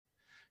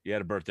You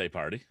had a birthday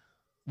party.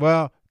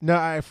 Well, no,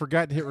 I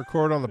forgot to hit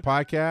record on the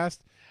podcast.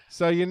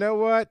 So you know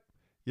what?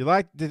 You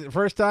liked it the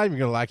first time, you're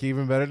gonna like it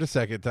even better the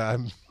second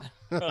time.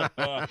 Yeah,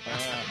 I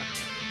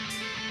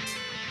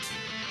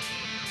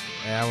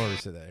want to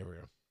reset that. Here we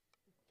go.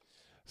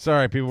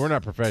 Sorry, people, we're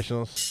not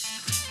professionals.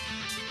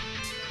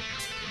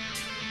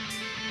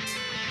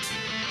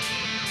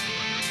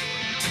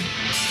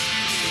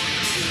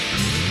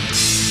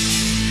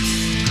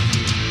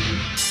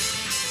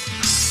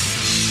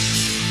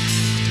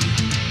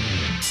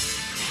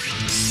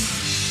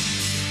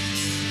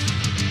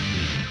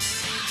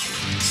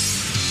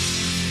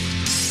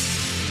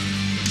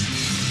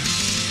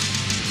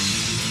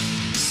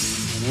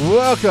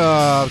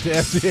 Welcome to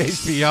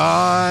FTH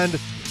Beyond,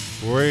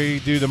 where we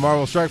do the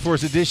Marvel Strike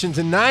Force edition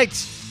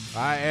tonight.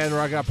 I am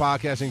Rock Out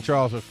Podcasting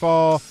Charles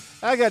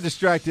McFall. I got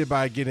distracted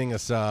by getting a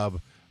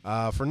sub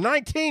for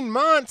 19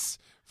 months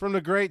from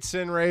the great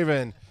Sin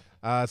Raven.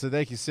 So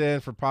thank you, Sin,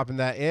 for popping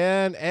that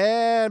in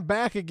and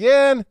back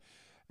again,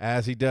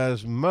 as he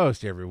does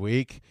most every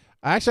week.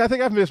 Actually, I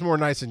think I've missed more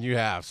nights than you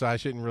have, so I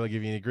shouldn't really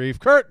give you any grief.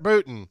 Kurt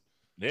Booten.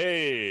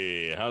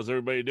 Hey, how's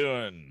everybody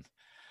doing?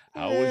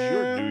 How was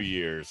your New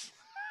Year's?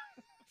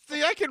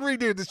 See, I can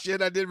redo the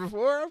shit I did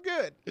before. I'm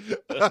good.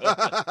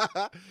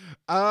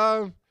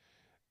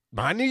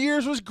 My New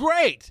Year's was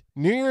great.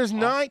 New Year's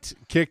night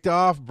kicked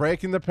off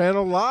Breaking the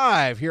Panel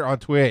live here on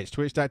Twitch,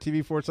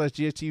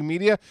 twitch.tv/GSTU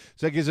Media.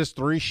 So that gives us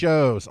 3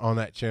 shows on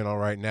that channel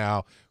right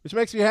now, which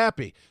makes me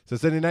happy. So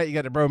Sunday night, you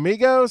got the Bro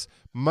Migos.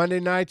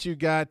 Monday night, you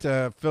got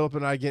Philip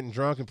and I getting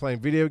drunk and playing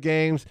video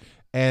games.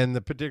 And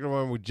the particular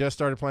one we just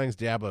started playing is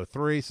Diablo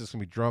 3. So it's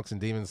going to be Drunks and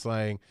Demon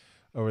Slaying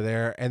over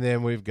there. And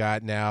then we've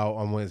got now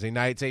on Wednesday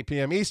nights, 8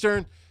 p.m.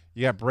 Eastern,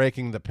 you got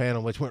Breaking the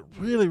Panel, which went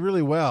really,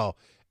 really well.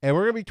 And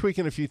we're going to be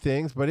tweaking a few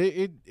things, but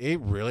it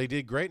really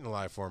did great in the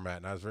live format,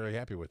 and I was very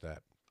happy with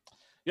that.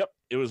 Yep,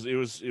 it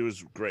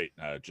was great.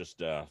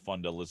 Just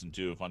fun to listen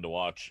to, fun to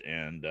watch,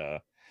 and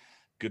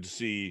good to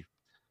see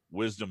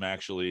Wisdom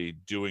actually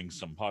doing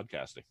some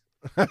podcasting.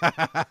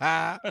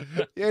 Yeah,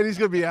 and he's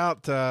going to be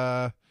out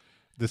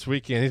this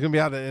weekend. He's going to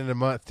be out at the end of the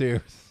month, too.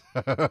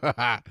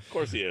 Of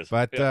course he is.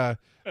 But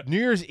New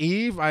Year's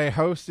Eve, I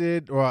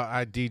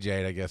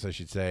DJ'd, I guess I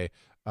should say,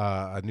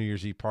 a New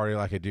Year's Eve party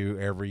like I do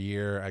every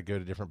year. I go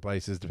to different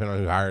places depending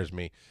on who hires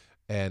me,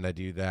 and I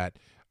do that.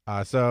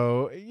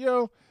 So,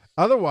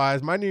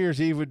 otherwise, my New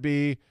Year's Eve would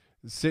be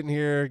sitting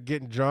here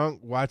getting drunk,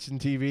 watching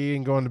TV,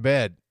 and going to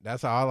bed.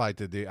 That's how I like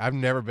to do. I've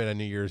never been a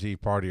New Year's Eve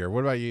partier.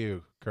 What about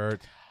you,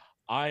 Kurt?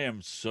 I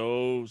am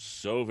so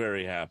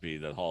very happy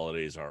that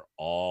holidays are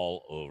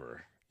all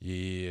over.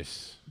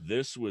 Yes.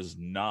 This was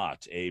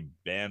not a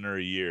banner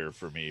year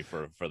for me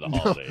for the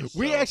holidays.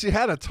 We actually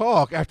had a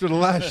talk after the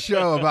last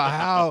show about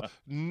how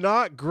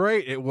not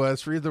great it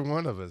was for either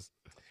one of us.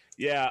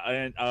 Yeah,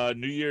 and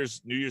New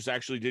Year's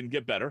actually didn't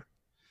get better.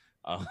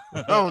 Oh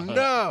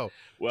no.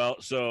 Well,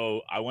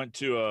 so I went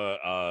to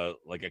a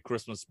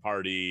Christmas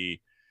party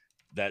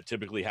that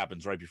typically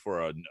happens right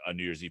before a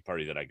New Year's Eve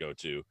party that I go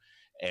to.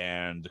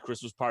 And the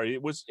Christmas party,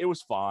 it was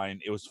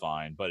fine. It was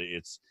fine, but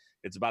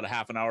it's about a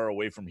half an hour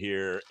away from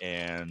here,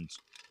 and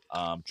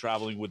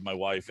traveling with my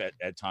wife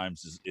at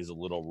times is a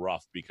little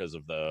rough because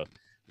of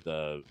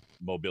the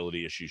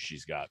mobility issues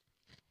she's got.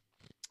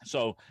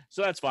 So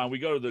that's fine. We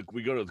go to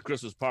the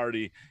Christmas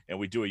party and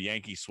we do a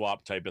Yankee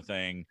swap type of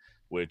thing,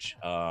 which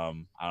I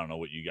don't know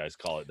what you guys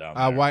call it down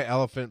there. White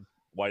elephant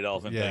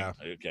thing.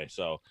 Okay,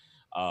 so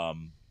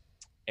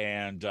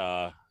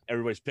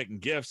everybody's picking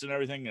gifts and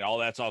everything, and all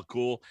that's all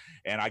cool.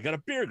 And I got a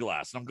beer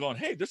glass, and I'm going,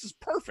 hey, this is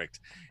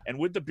perfect. And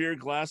with the beer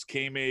glass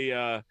came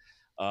a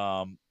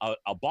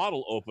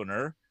bottle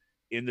opener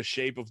in the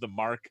shape of the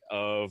mark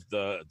of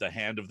the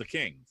hand of the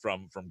king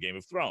from Game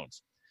of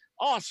Thrones.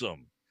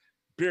 Awesome.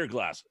 Beer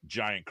glass,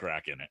 giant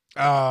crack in it.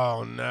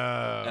 Oh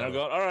no. And I'm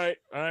going, all right,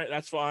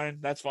 that's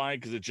fine,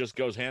 because it just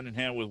goes hand in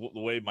hand with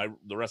the way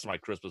the rest of my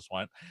Christmas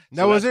went.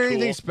 Now, was there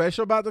anything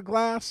special about the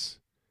glass?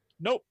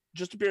 Nope.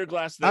 Just a beer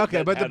glass. But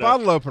the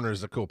bottle opener is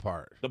the cool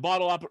part. The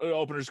bottle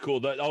opener is cool.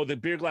 The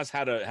beer glass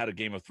had a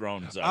Game of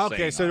Thrones.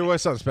 Okay, so there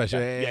was something special.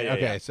 Yeah.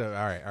 Okay, so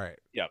all right.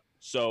 Yeah.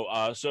 So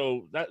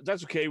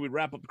that's okay. We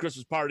wrap up the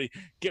Christmas party,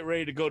 get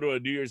ready to go to a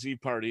New Year's Eve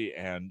party,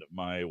 and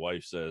my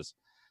wife says,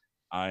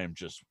 "I am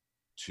just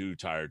too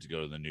tired to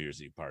go to the New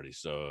Year's Eve party.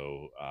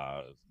 So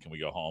can we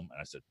go home?"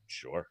 And I said,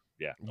 "Sure,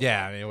 yeah." Okay.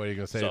 Yeah, I mean, what are you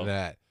gonna say to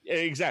that? Yeah,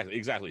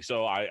 exactly.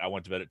 So I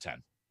went to bed at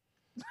 10.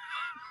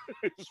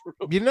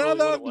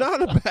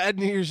 Not a bad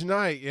New Year's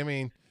night. I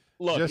mean,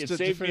 look, it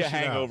saved me a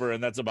hangover,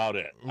 and that's about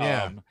it.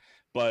 Yeah.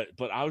 But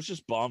I was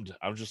just bummed.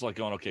 I was just like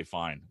going, okay,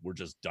 fine, we're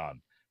just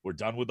done. We're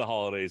done with the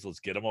holidays. Let's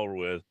get them over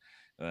with,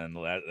 and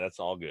that's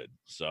all good.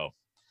 So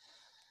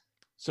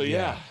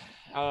yeah,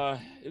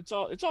 it's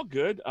all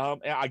good.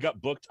 I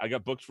got booked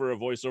for a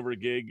voiceover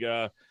gig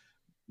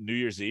New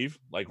Year's Eve,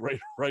 like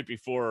right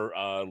before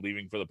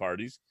leaving for the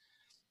parties,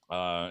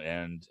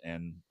 and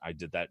I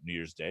did that New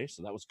Year's Day,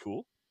 so that was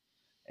cool.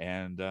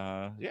 And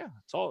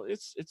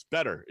it's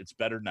better. It's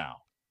better now.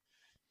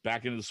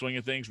 Back into the swing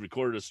of things.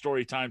 Recorded a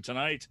story time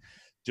tonight.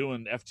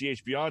 doing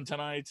FTH Beyond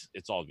tonight.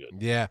 It's all good.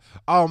 Yeah.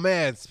 Oh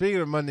man,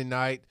 speaking of Monday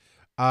night,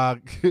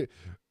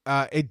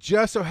 it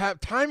just so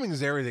happened timing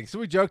is everything. So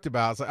we joked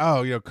about it's like,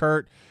 oh,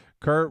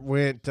 Kurt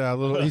went a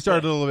little. He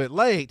started a little bit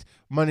late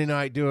Monday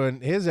night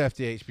doing his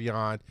FTH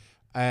Beyond,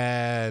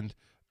 and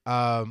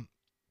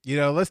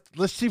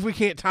let's see if we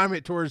can't time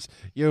it towards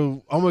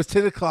almost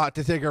 10 o'clock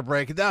to take our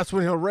break, and that's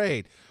when he'll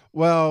raid.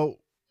 Well,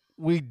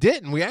 we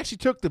didn't. We actually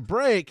took the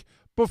break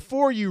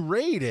before you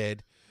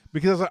raided.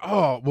 Because I was like,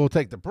 oh, we'll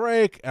take the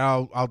break.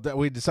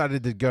 We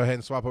decided to go ahead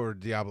and swap over to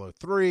Diablo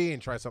 3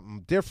 and try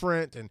something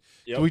different. And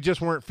so we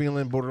just weren't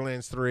feeling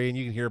Borderlands 3, and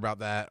you can hear about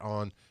that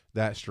on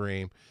that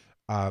stream,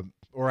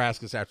 or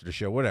ask us after the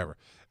show, whatever.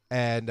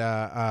 And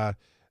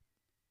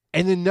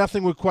then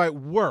nothing would quite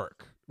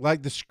work.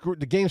 Like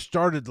the game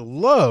started to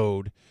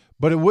load,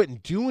 but it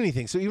wouldn't do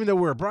anything. So even though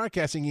we were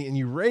broadcasting it and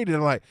you rated,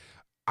 I'm like,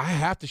 I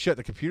have to shut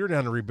the computer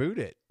down and reboot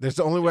it. That's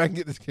the only way I can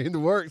get this game to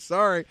work.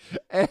 Sorry.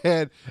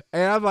 And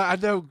I'm like,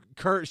 I know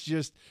Kurt's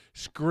just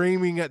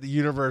screaming at the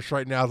universe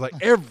right now. It's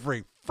like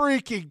every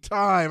freaking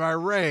time I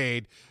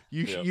raid,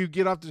 you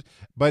get off the.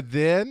 But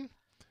then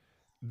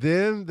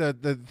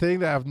the thing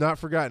that I've not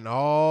forgotten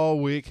all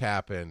week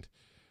happened.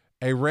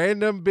 A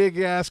random big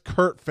ass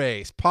Kurt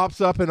face pops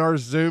up in our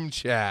Zoom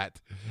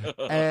chat,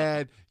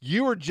 and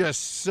you were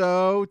just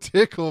so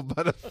tickled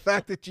by the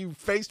fact that you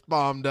face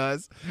bombed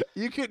us.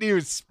 You couldn't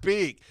even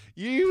speak.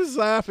 You was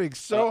laughing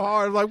so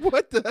hard, like,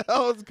 what the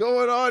hell is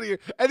going on here?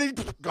 And then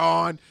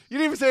gone. You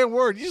didn't even say a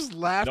word. You just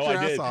laughed your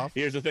ass off.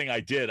 Here's the thing: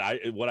 I did.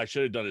 What I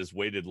should have done is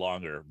waited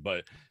longer,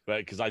 but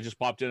because I just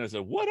popped in and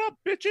said, "What up,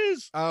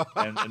 bitches?"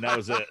 And that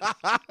was it.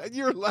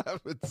 You were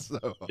laughing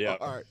so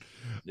hard.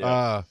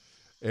 Yeah.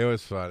 It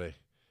was funny.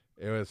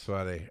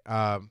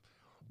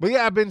 But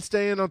yeah, I've been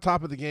staying on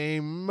top of the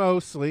game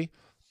mostly.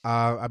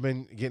 I've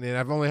been getting in.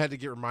 I've only had to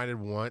get reminded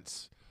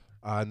once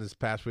in this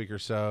past week or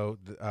so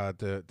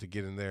to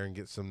get in there and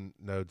get some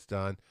nodes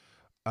done.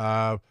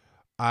 I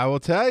will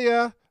tell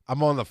you,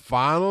 I'm on the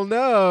final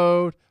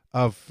node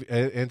of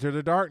Enter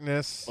the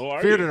Darkness. Oh,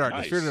 are Fear you? the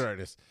Darkness. Nice. Fear the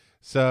Darkness.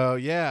 So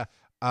yeah,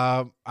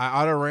 I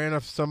auto ran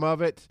of some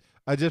of it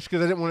just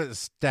because I didn't want it to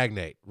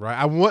stagnate. Right,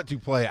 I want to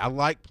play it. I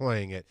like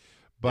playing it.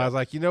 But I was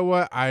like, you know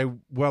what I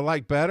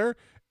like better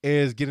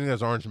is getting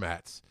those orange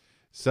mats.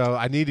 So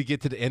I need to get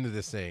to the end of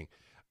this thing.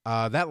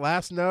 That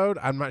last node,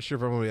 I'm not sure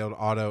if I'm going to be able to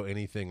auto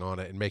anything on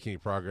it and make any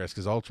progress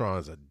because Ultron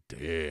is a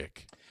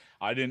dick.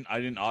 I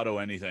didn't auto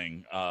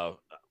anything,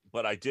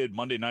 but I did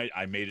Monday night.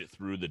 I made it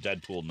through the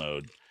Deadpool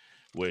node,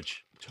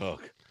 which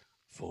took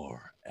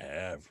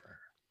forever.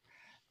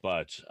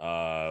 But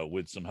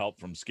with some help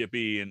from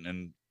Skippy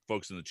and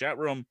folks in the chat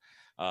room,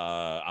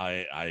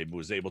 I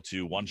was able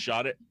to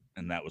one-shot it.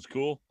 And that was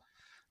cool.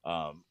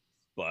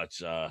 But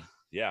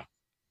yeah,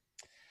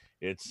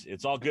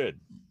 it's all good.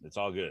 It's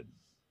all good.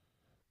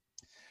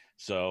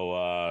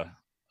 So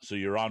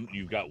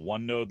you've got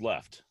one node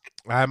left.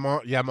 I'm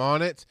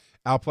on it.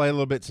 I'll play a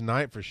little bit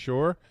tonight for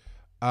sure.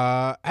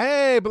 Hey,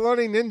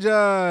 Baloney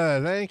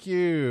Ninja, thank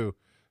you.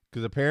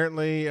 Because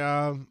apparently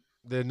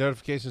the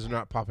notifications are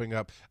not popping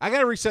up. I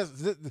got to reset.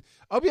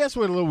 OBS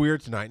went a little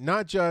weird tonight.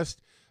 Not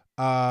just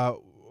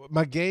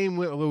my game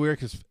went a little weird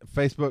because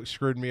Facebook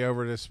screwed me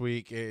over this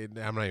week. And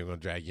I'm not even going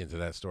to drag you into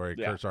that story.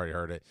 Yeah. Kurt's already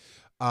heard it.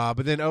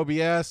 But then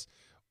OBS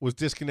was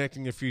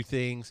disconnecting a few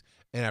things,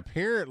 and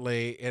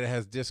apparently it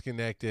has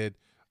disconnected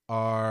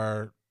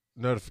our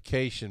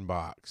notification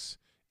box,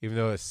 even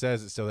though it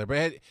says it's still there.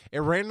 But it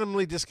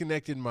randomly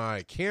disconnected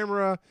my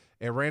camera.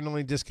 It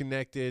randomly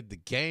disconnected the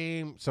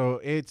game. So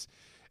it's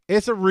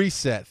a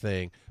reset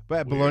thing.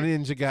 But Baloney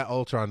Ninja got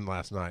Ultron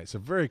last night. So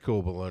very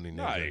cool, Baloney Ninja.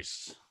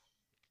 Nice.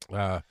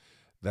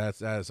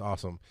 That is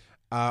awesome.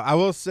 I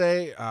will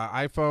say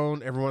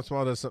iPhone every once in a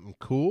while does something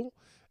cool,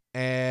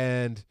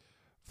 and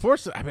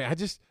fortunately,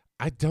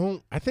 I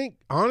think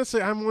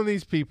honestly I'm one of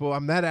these people.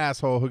 I'm that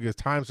asshole who goes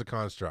time's a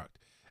construct,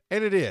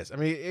 and it is. I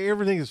mean,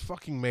 everything is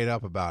fucking made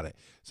up about it.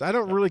 So I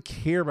don't really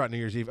care about New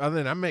Year's Eve, other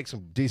than I make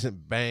some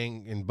decent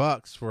bang in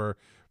bucks for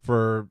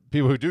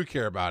people who do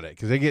care about it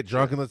because they get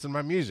drunk and listen to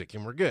my music,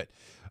 and we're good.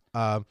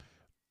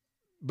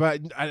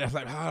 But I was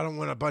like, I don't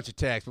want a bunch of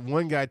texts. But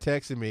one guy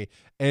texted me,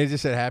 and it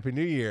just said Happy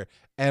New Year.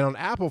 And on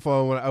Apple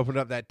phone, when I opened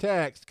up that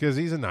text, because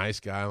he's a nice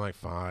guy, I'm like,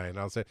 fine.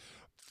 I'll say,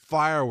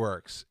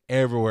 fireworks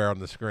everywhere on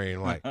the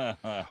screen. Like,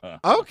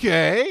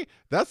 okay,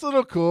 that's a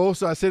little cool.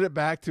 So I sent it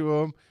back to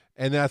him,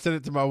 and then I sent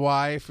it to my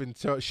wife and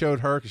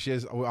showed her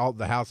because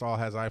the house all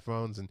has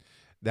iPhones, and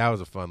that was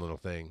a fun little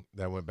thing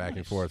that went back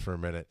and forth for a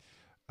minute.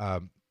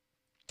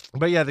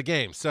 But yeah, the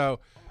game.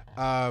 So,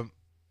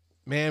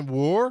 man,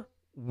 war.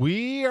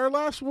 Our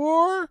last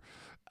war,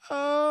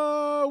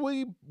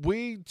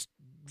 we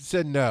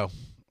said no.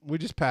 We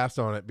just passed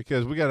on it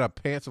because we got a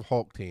Pants of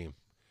Hulk team.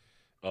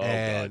 Oh,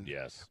 God,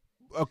 yes.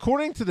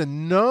 According to the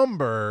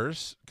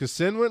numbers, because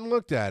Sin went and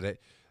looked at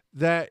it,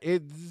 that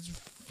it's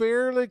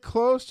fairly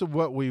close to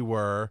what we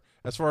were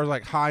as far as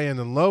like high end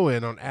and low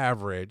end on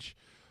average.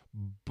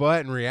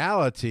 But in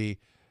reality,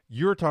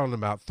 you're talking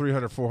about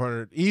 300,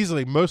 400,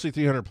 easily mostly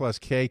 300 plus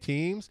K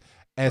teams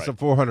and some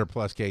 400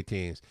 plus K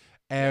teams.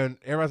 And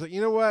everybody's like, you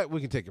know what?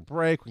 We can take a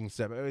break. We can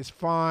step. It's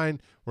fine.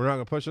 We're not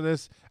going to push on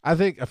this. I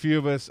think a few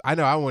of us. I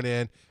know I went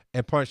in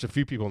and punched a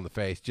few people in the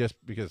face just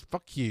because.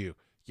 Fuck you,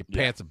 you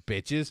pants of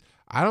bitches.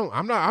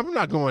 I'm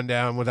not going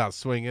down without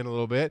swinging a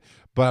little bit.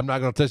 But I'm not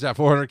going to touch that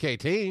 400K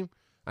team.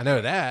 I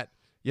know that.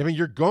 I mean,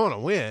 you're going to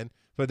win.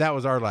 But that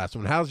was our last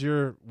one. How's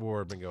your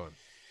war been going?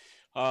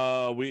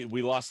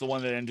 We lost the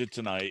one that ended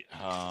tonight,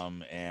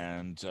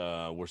 and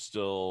we're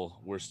still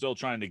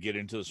trying to get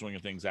into the swing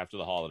of things after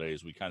the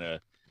holidays. We kind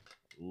of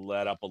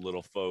let up a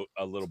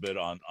little bit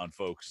on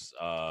folks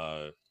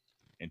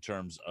in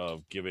terms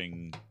of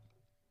giving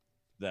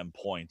them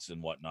points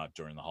and whatnot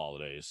during the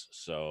holidays.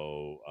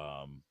 So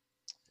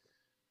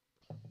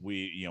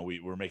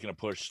we're making a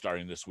push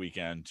starting this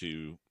weekend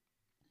to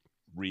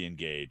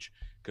re-engage,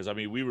 because I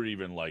mean we were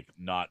even like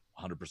not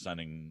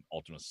 100%ing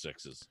Ultimate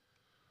Sixes.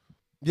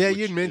 Yeah,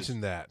 you'd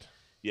mentioned that.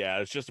 Yeah,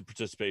 it's just a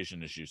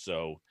participation issue.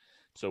 So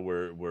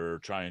we're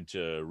trying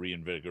to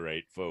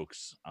reinvigorate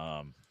folks.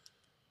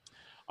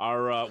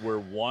 We're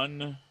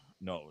one,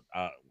 no,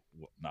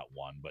 not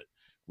one, but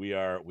we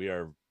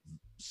are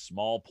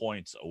small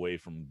points away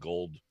from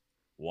gold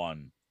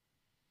 1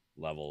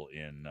 level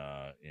in.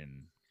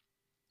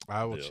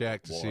 I will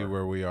check to see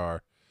where we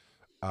are.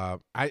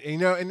 And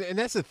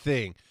that's the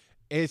thing.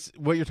 It's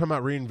what you're talking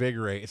about,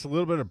 reinvigorate. It's a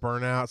little bit of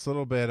burnout. It's a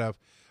little bit of.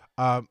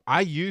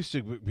 I used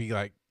to be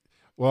like,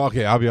 well,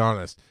 okay, I'll be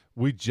honest.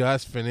 We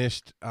just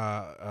finished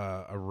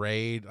a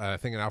raid, I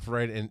think an alpha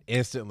raid, and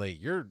instantly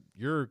your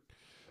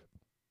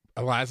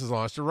alliance has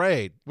launched a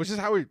raid, which is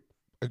how we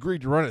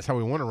agreed to run it. It's how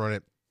we want to run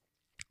it.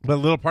 But a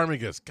little part of me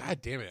goes, God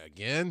damn it,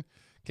 again?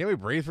 Can't we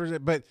breathe for a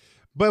second? But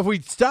if we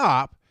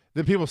stop,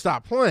 then people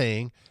stop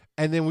playing,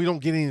 and then we don't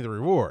get any of the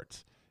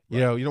rewards. Right.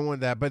 You know, you don't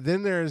want that. But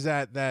then there's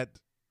that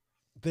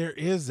there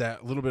is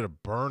that little bit of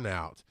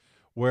burnout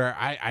where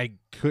I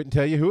couldn't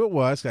tell you who it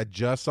was. I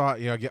just saw,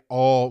 I get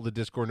all the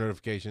Discord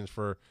notifications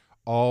for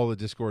all the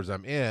Discords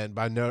I'm in.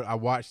 But I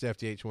watched the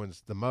FTH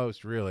ones the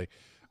most, really.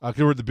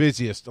 Because we're the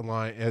busiest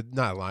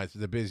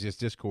the busiest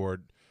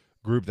Discord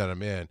group that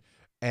I'm in.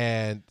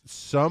 And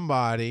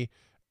somebody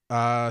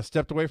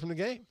stepped away from the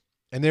game.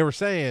 And they were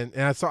saying,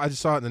 and I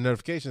just saw it in the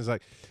notifications,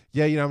 like,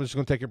 yeah, I'm just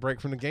going to take a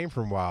break from the game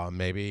for a while, and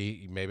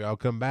maybe I'll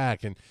come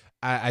back. And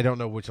I don't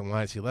know which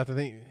alliance he left. I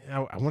think I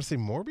want to say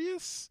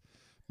Morbius.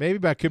 Maybe,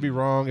 but I could be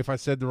wrong. If I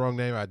said the wrong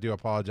name, I do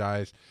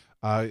apologize.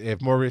 If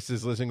Morbius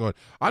is listening going,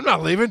 I'm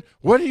not leaving.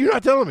 What are you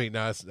not telling me?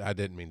 No, I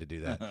didn't mean to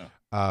do that.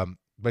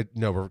 But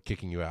no, we're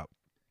kicking you out.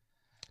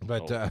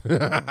 But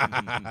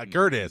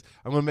Kurt is.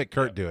 I'm going to make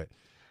Kurt do it.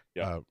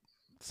 Yeah.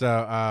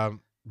 So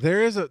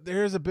there is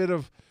a bit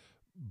of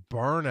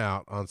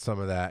burnout on some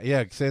of that.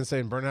 Yeah,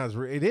 Sensei and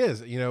burnout it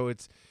is.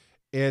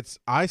 It's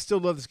I still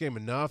love this game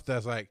enough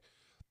that's like,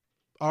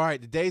 all right,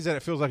 the days that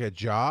it feels like a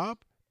job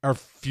are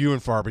few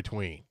and far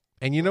between.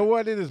 And you know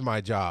what? It is my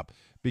job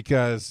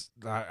because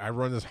I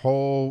run this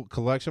whole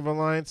collection of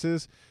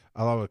alliances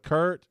along with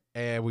Kurt,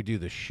 and we do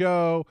the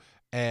show.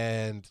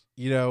 And,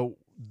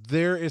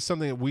 there is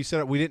something that we set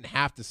up. We didn't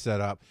have to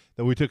set up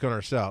that we took on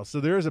ourselves. So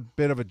there is a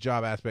bit of a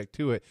job aspect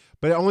to it,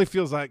 but it only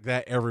feels like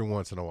that every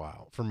once in a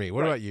while for me.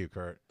 What about you,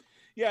 Kurt?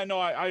 Yeah, no,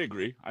 I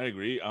agree.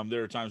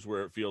 There are times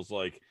where it feels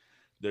like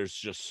there's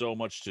just so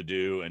much to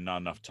do and not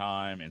enough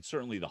time. And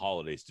certainly the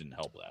holidays didn't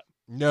help that.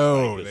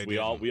 No, right? we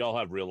all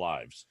have real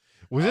lives.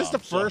 Was this the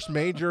first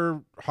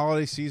major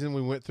holiday season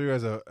we went through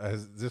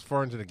as this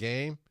far into the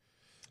game?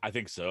 I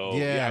think so.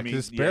 Yeah,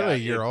 because it's barely a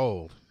year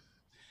old.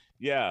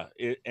 Yeah,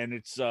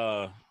 it's.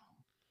 I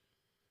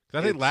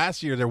think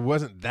last year there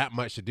wasn't that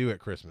much to do at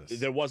Christmas.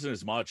 There wasn't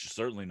as much,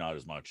 certainly not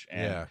as much,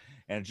 and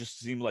it just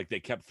seemed like they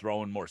kept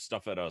throwing more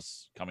stuff at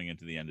us coming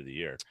into the end of the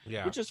year.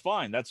 Yeah, which is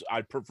fine.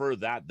 I prefer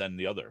that than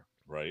the other,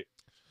 right?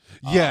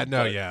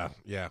 Yeah,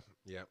 yeah.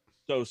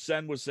 So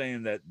Sen was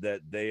saying that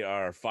they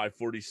are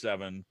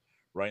 547.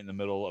 Right in the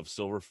middle of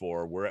Silver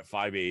 4. We're at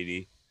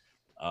 580,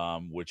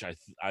 which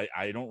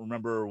I don't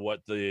remember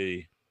what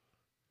the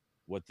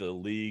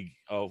league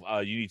of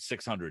you need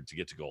 600 to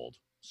get to gold.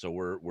 So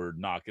we're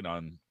knocking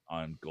on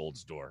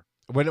gold's door.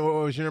 What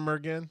was your number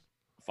again?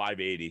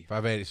 580.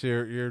 580. So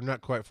you're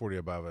not quite 40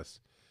 above us.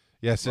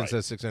 Yeah, since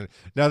that's 600.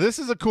 Now this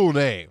is a cool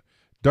name,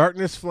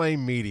 Darkness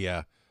Flame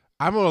Media.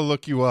 I'm gonna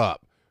look you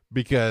up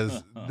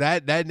because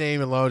that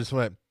name alone just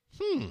went.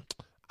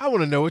 I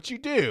want to know what you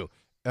do.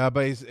 But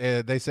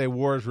they say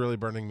war is really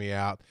burning me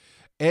out.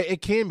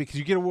 It can be because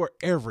you get a war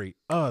every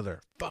other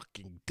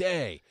fucking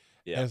day.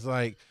 Yeah. And it's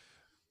like,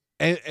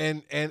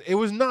 and it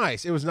was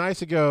nice. It was nice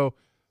to go.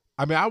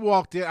 I mean, I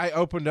walked in, I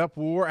opened up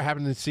war. I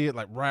happened to see it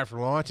like right after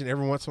launch, and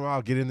every once in a while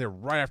I'll get in there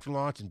right after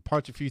launch and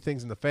punch a few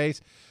things in the face.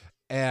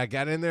 And I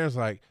got in there, it's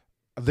like,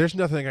 there's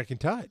nothing I can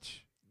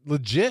touch.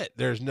 Legit,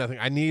 there's nothing.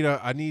 I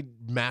need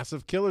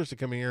massive killers to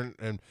come in here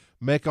and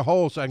make a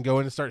hole so I can go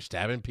in and start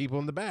stabbing people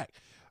in the back.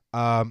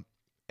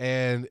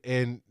 And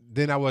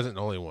then I wasn't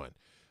the only one,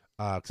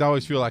 because I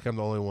always feel like I'm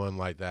the only one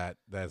like that.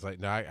 That's like,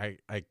 no, I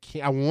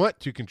can't. I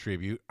want to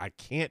contribute. I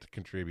can't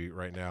contribute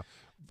right now.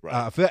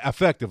 Right.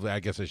 Effectively,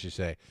 I guess I should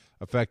say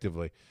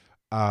effectively.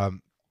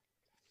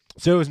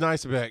 So it was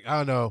nice to be like,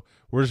 oh no,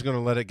 we're just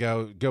gonna let it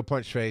go. Go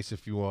punch face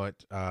if you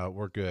want.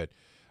 We're good.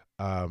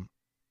 Um,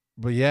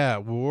 but yeah,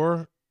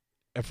 war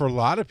and for a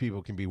lot of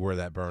people can be where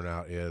that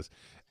burnout is.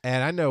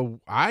 And I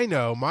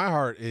know my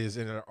heart is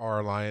in our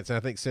alliance, and I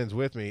think Sin's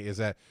with me, is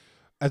that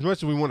as much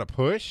as we want to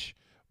push,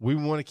 we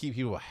want to keep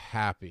people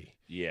happy.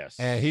 And Yes.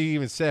 he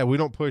even said we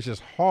don't push as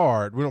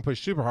hard, we don't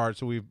push super hard,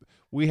 so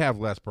we have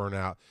less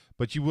burnout.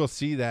 But you will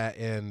see that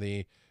in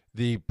the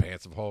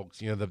Pants of Hulks,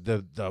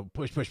 the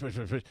push, push, push,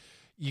 push, push.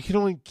 You can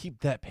only keep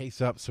that pace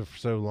up for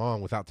so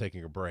long without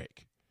taking a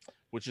break.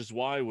 Which is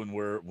why when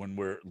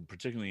we're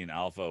particularly in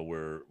alpha,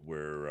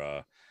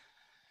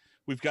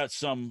 we've got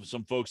some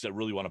folks that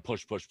really want to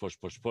push, push, push,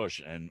 push,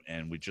 push,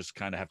 and we just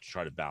kind of have to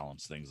try to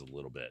balance things a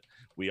little bit.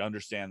 We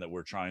understand that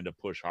we're trying to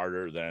push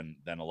harder than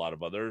a lot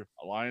of other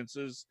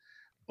alliances,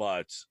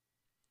 but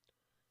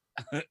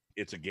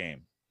it's a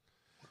game,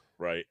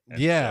 right? And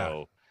Yeah.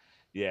 so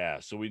yeah,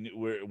 so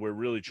we're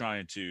really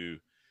trying to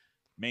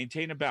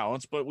maintain a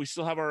balance, but we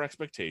still have our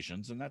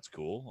expectations, and that's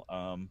cool.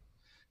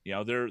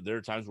 There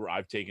are times where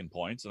I've taken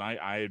points, and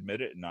I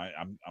admit it, and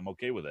I'm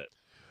okay with it.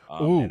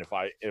 And Ooh.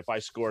 if I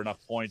score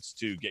enough points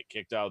to get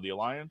kicked out of the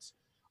alliance,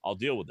 I'll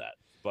deal with that.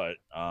 But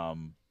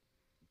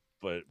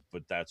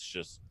that's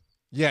just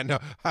Yeah, no,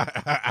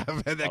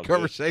 I've had that all good.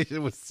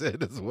 conversation with Sin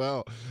as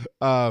well.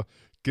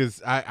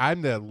 Because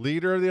I'm the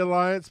leader of the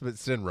alliance, but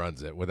Sin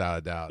runs it without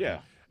a doubt. Yeah,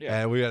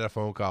 yeah. And we had a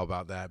phone call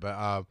about that.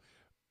 But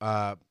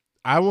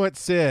I want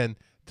Sin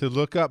to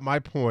look up my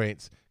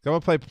points. I'm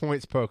going to play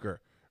points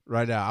poker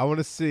right now. I want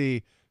to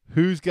see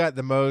who's got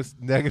the most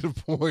negative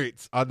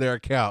points on their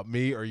account,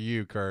 me or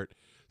you, Kurt.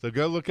 So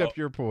go look Oh, up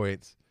your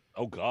points.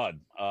 oh God.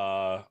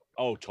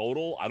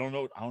 Total. I don't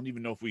know. I don't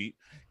even know if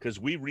because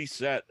we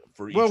reset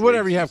for Well, each raid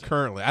whatever you have season.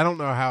 currently. I don't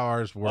know how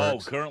ours Oh,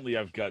 works. currently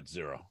I've got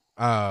 0.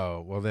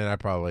 Oh, well, then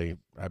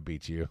I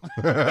beat you.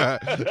 'Cause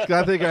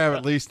I think I have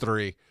at least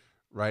 3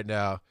 right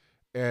now.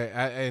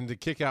 And the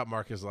kick out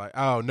mark is like,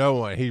 oh, no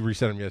one. He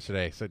reset them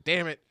yesterday. So,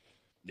 damn it.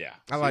 Yeah.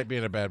 I like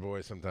being a bad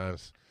boy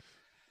sometimes.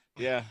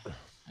 Yeah.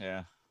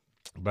 Yeah.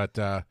 But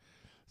so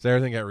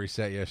everything got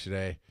reset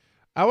yesterday.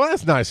 Oh, well,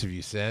 that's nice of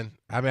you, Sin.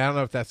 I mean, I don't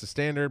know if that's the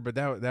standard, but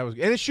that was,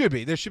 and it should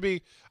be. There should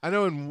be. I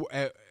know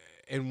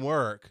in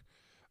work,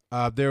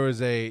 there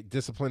was a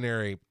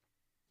disciplinary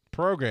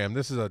program.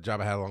 This is a job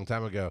I had a long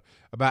time ago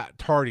about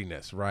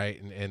tardiness, right,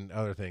 and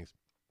other things,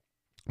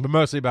 but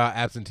mostly about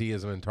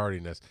absenteeism and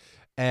tardiness.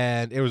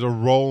 And it was a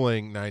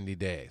rolling 90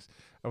 days.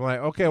 I'm like,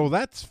 okay, well,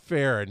 that's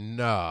fair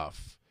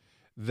enough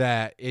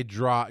that it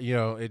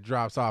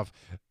drops off.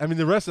 I mean,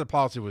 the rest of the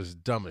policy was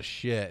dumb as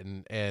shit,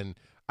 and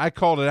I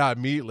called it out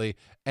immediately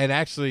and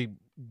actually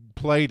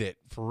played it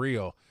for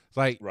real. It's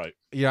like, Right.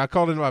 I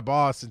called into my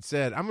boss and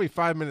said, I'm going to be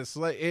 5 minutes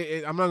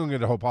late. I'm not going to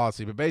get the whole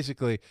policy, but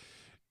basically,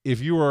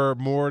 if you were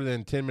more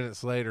than 10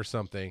 minutes late or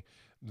something,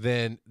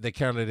 then they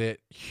counted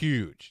it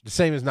huge. The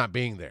same as not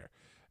being there.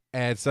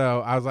 And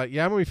so I was like,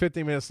 yeah, I'm going to be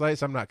 15 minutes late,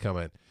 so I'm not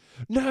coming.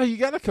 No, you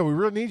got to come. We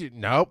really need you.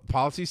 Nope.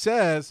 Policy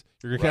says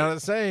you're going to count it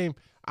the same.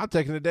 I'm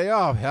taking the day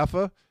off,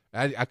 Heffa.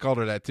 I called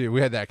her that too.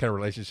 We had that kind of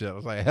relationship. I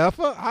was like,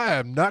 Heffa, I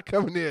am not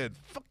coming in.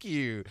 Fuck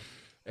you.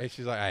 And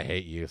she's like, I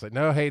hate you. It's like,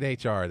 no, hate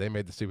HR. They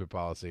made the stupid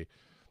policy.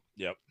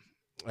 Yep.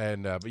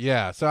 And but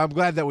yeah, so I'm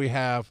glad that we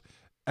have,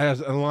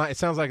 as it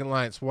sounds like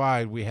alliance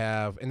wide, we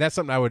have, and that's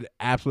something I would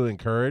absolutely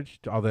encourage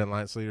to all the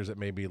alliance leaders that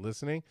may be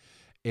listening,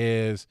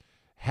 is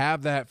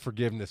have that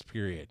forgiveness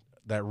period,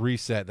 that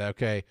reset. That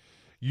okay,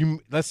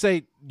 let's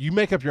say you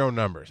make up your own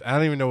numbers. I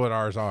don't even know what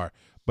ours are,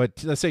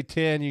 but let's say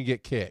 10, you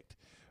get kicked,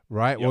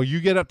 right? Yep. Well,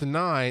 you get up to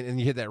 9 and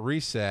you hit that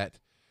reset.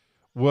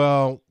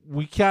 Well,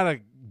 we kind of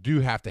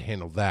do have to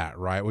handle that,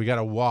 right? We got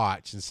to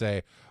watch and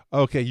say,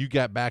 okay, you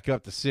got back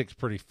up to 6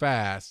 pretty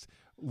fast.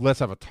 Let's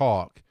have a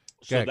talk.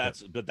 So Okay,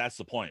 that's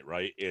the point,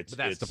 right? but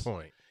that's the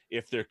point.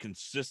 If they're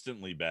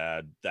consistently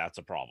bad, that's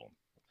a problem.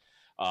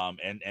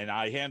 And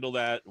I handle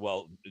that.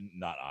 Well,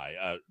 not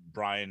I.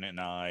 Brian and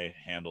I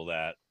handle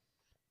that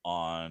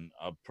on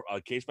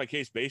a case by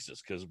case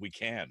basis because we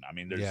can. I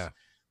mean,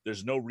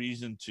 there's no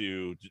reason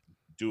to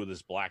do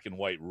this black and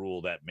white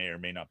rule that may or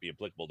may not be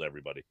applicable to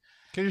everybody.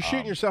 Because you're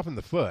shooting yourself in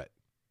the foot.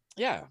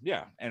 Yeah,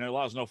 and it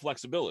allows no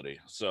flexibility.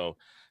 So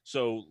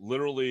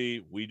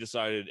literally, we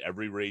decided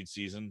every raid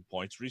season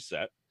points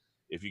reset.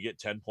 If you get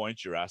 10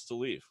 points, you're asked to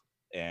leave.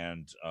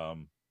 And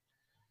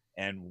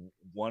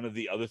one of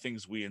the other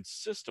things we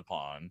insist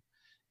upon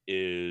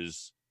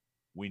is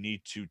we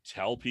need to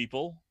tell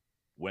people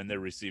when they're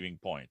receiving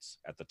points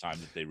at the time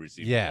that they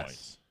receive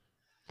points,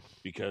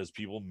 because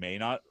people may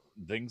not.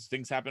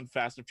 Things happen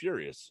fast and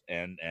furious,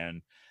 and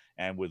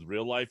with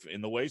real life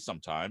in the way,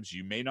 sometimes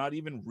you may not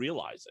even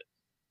realize it.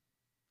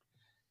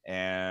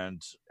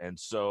 And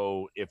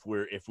so if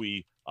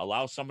we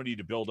allow somebody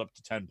to build up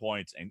to 10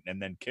 points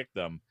and then kick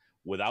them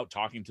without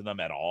talking to them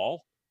at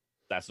all,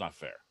 that's not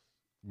fair.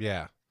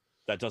 Yeah.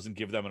 That doesn't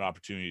give them an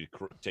opportunity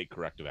to take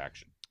corrective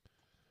action.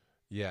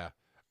 Yeah.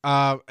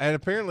 And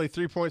apparently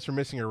 3 points for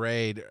missing a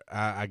raid.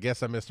 I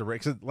guess I missed a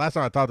raid. Cause last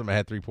time I thought them I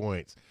had 3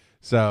 points.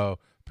 So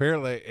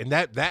apparently, and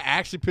that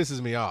actually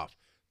pisses me off.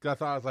 'Cause I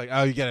thought I was like,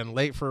 oh, you got in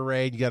late for a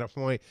raid, you got a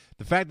point.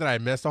 The fact that I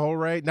missed a whole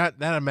raid, not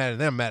that I'm mad at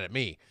them, mad at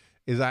me,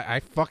 is I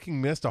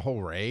fucking missed a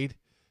whole raid.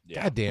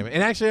 Yeah. God damn it!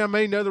 And actually, I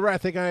may know the raid. I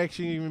think I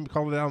actually even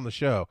called it out on the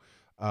show.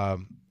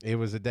 It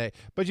was a day,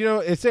 but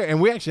it's there, and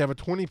we actually have a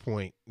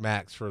 20-point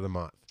max for the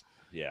month.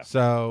 Yeah.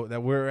 So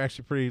that we're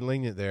actually pretty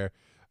lenient there,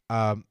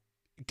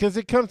 because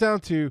it comes down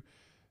to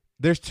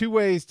there's two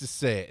ways to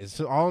say it. It's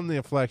all in the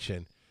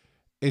inflection.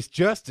 It's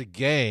just a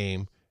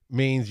game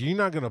means you're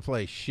not going to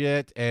play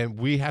shit, and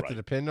we have to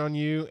depend on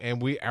you,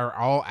 and we are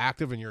all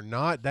active, and you're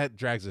not. That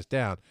drags us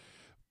down.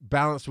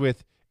 Balanced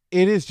with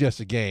it is just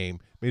a game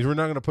means we're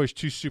not going to push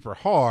too super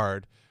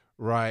hard,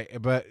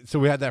 right? But so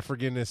we have that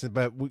forgiveness,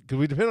 but because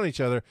we depend on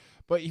each other.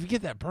 But if you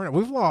get that burnout,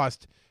 we've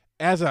lost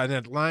as an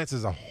alliance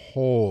as a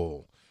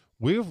whole.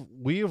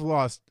 We've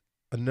lost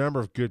a number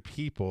of good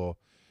people.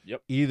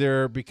 Yep.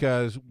 Either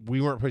because we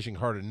weren't pushing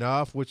hard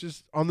enough, which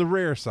is on the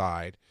rare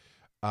side,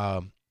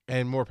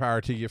 and more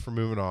power to you for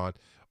moving on.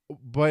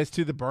 But it's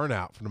to the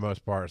burnout for the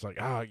most part. It's like,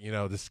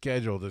 the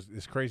schedule,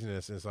 this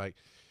craziness. And it's like,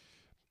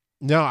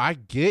 no, I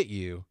get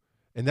you.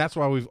 And that's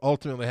why we've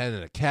ultimately had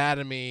an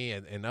academy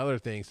and other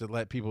things to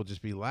let people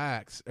just be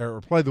lax or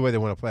play the way they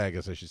want to play. I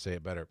guess I should say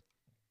it better.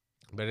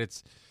 But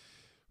it's,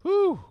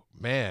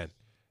 man.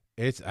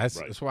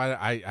 That's why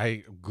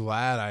I'm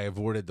glad I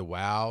avoided the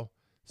WoW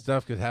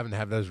stuff, because having to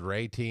have those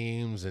raid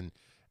teams and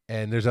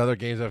there's other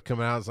games that have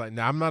come out. It's like,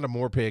 I'm not a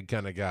more pig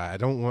kind of guy. I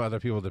don't want other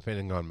people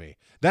depending on me.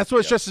 That's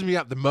what stresses me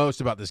out the most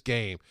about this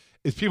game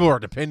is people are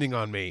depending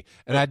on me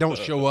and I don't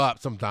show up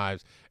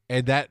sometimes.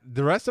 And that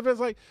the rest of it's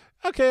like,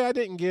 okay, I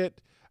didn't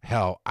get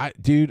I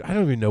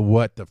don't even know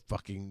what the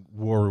fucking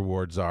war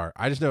rewards are.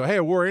 I just know, hey,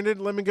 a war ended.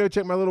 Let me go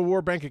check my little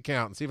war bank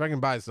account and see if I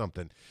can buy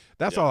something.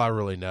 That's all I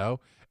really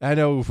know. I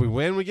know if we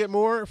win, we get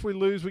more. If we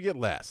lose, we get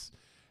less.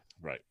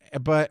 Right.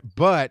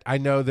 But I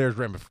know there's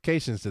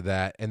ramifications to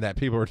that, and that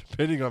people are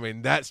depending on me,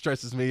 and that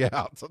stresses me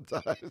out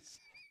sometimes.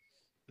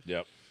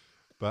 Yep.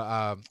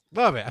 But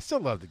love it. I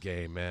still love the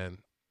game, man.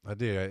 I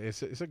do.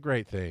 It's a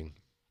great thing.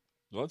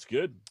 Well, that's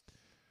good.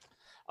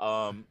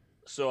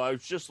 So I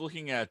was just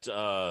looking at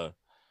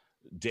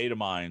data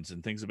mines,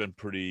 and things have been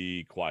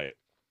pretty quiet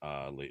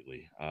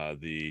lately.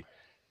 The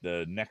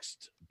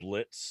next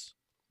blitz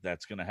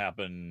that's going to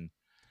happen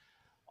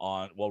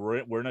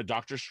we're in a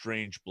Doctor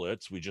Strange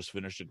blitz. We just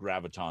finished a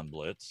Graviton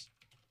blitz.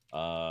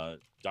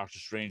 Doctor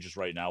Strange is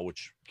right now,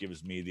 which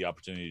gives me the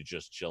opportunity to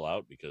just chill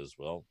out because,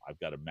 well, I've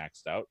got it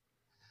maxed out.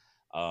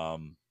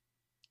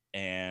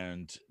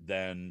 And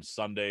then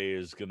Sunday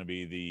is going to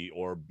be the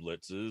Orb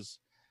blitzes,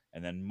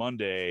 and then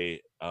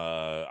Monday,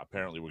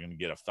 apparently, we're going to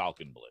get a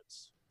Falcon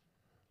blitz.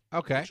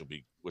 Okay,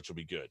 which will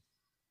be good.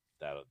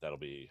 That'll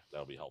be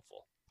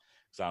helpful.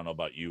 Because I don't know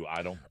about you,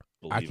 I don't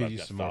believe I could I've use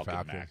got some Falcon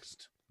more Falcon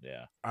maxed.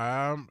 Yeah.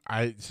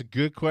 It's a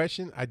good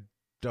question. I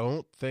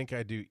don't think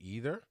I do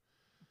either.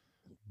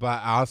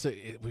 But I also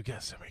we've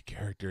got so many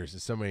characters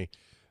and so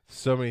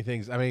many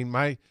things. I mean,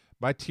 my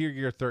tier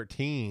gear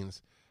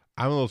 13s,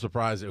 I'm a little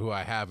surprised at who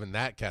I have in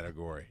that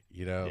category,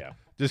 Yeah.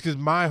 Just because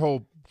my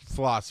whole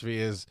philosophy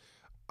is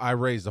I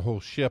raise the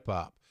whole ship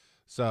up.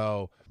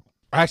 So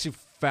I actually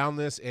found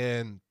this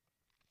in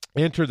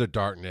Enter the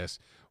Darkness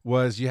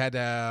was you had to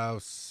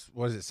have,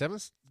 what is it, 7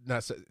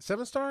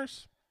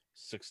 stars?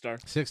 6 star.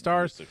 6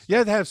 stars? 6 You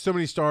had to have so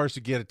many stars to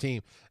get a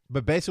team.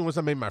 But basically, once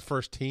I made my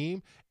first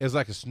team, it was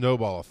like a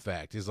snowball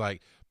effect. It's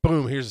like,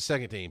 boom, here's the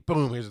second team.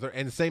 Boom, here's the third.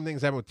 And the same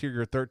thing's happened with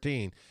Tier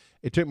 13.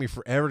 It took me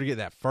forever to get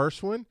that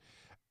first one.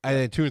 And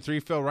then 2 and 3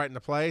 fell right into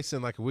place.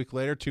 And like a week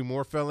later, 2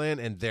 more fell in.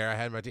 And there I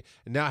had my team.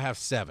 And now I have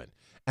 7.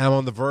 And I'm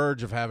on the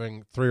verge of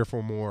having 3 or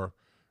 4 more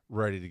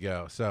ready to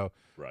go. So,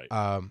 right.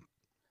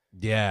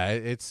 Yeah,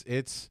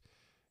 it's.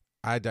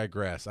 I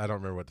digress. I don't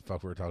remember what the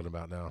fuck we were talking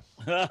about now.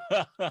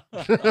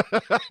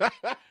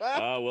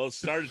 Well, it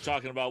started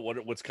talking about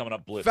what's coming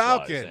up. Blitz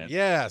Falcon,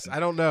 yes. I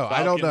don't know.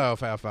 I don't know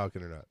if I have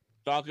Falcon or not.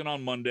 Falcon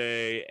on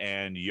Monday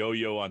and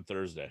Yo-Yo on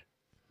Thursday.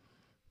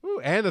 Ooh,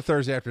 and the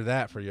Thursday after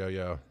that for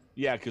Yo-Yo.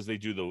 Yeah, because they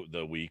do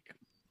the week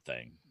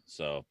thing.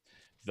 So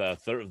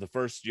the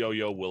first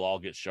Yo-Yo will all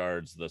get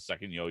shards. The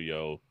second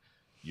Yo-Yo,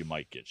 you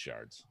might get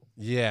shards.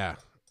 Yeah.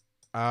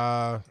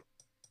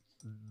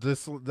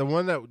 The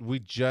one that we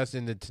just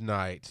ended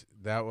tonight,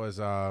 that was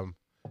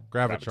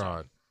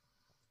Gravitron.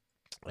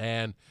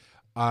 And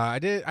I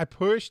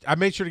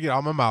made sure to get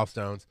all my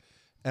milestones,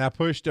 and I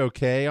pushed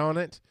okay on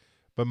it,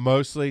 but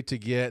mostly to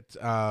get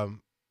I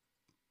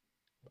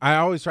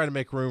always try to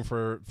make room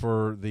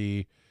for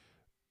the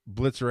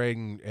Blitz raid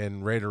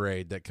and Raider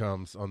raid that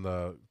comes on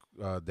the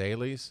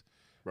dailies,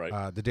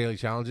 right? The daily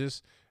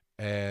challenges,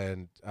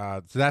 and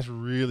so that's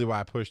really why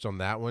I pushed on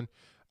that one,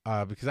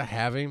 because I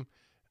have him.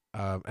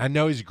 I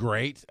know he's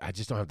great. I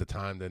just don't have the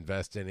time to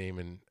invest in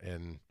him,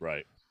 and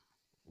right.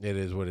 It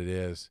is what it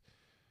is.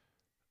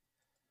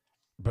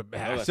 But Oh,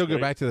 I still great.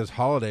 go back to those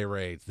holiday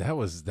raids. That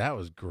was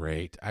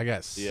great. I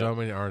got so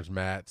many orange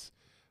mats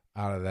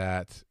out of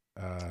that.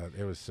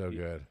 It was so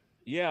good.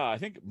 Yeah, I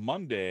think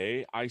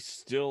Monday I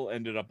still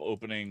ended up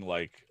opening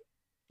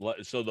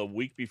so the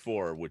week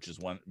before, which is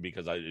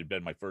because it had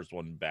been my first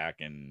one back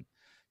in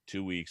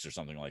 2 weeks or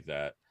something like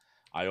that,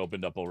 I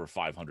opened up over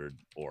 500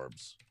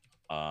 orbs.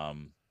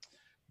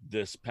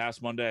 This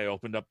past Monday, I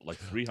opened up like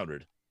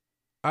 300.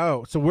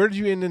 Oh, so where did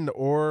you end in the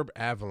orb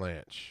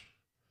avalanche?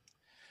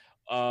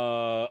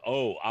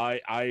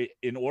 I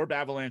in Orb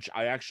Avalanche,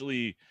 I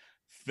actually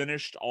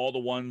finished all the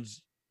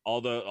ones,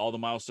 all the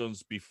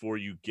milestones before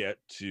you get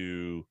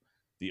to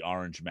the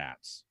orange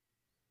mats.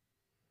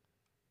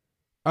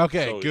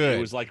 Okay, So good,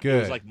 it was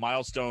good. like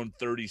milestone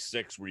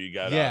 36 where you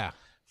got a Yeah,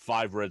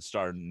 5 red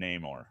star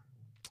Namor.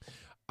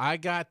 I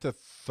got to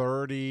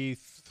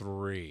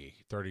 33,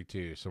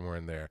 32, somewhere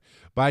in there.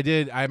 But I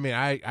did. I mean,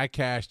 I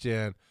cashed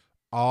in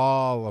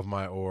all of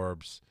my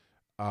orbs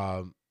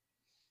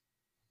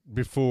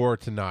before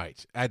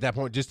tonight. At that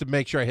point, just to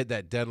make sure I hit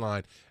that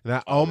deadline, and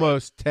I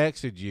almost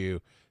texted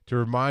you to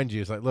remind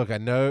you. It's like, look, I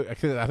know. I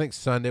think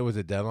Sunday was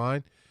a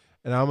deadline.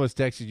 And I almost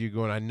texted you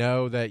going, I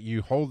know that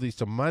you hold these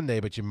till Monday,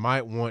 but you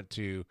might want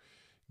to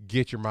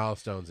get your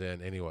milestones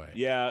in anyway.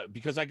 Yeah,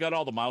 because I got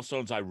all the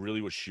milestones I really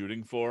was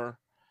shooting for.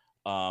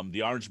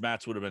 The orange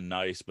mats would have been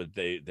nice, but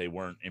they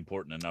weren't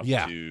important enough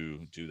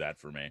to do that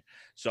for me.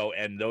 So,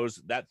 and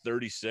that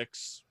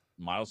 36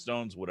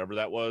 milestones, whatever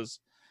that was,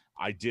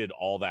 I did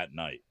all that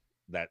night.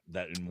 That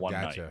in one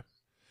night.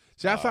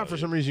 See, I thought for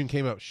some reason you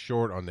came up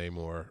short on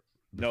Namor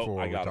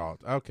before I got we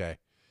talked. Okay.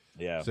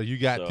 Yeah. So you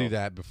got through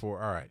that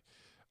before. All right.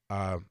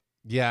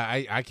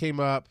 Yeah, I came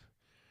up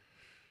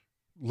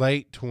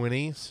late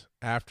 20s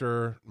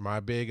after my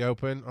big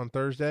open on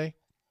Thursday.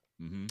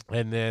 Mm-hmm.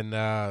 And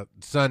then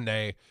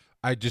Sunday,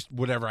 I just,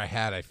 whatever I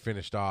had, I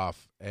finished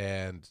off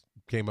and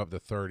came up to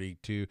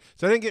 32.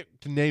 So I didn't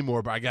get to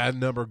Namor, but I got a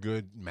number of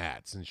good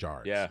mats and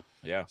shards. Yeah,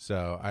 yeah.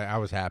 So I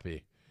was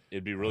happy.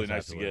 It'd be really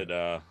nice to get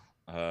a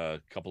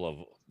couple of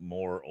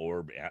more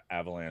Orb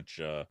Avalanche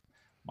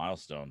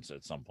milestones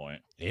at some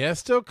point. Yeah,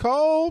 it's still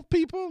cold,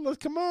 people. Let's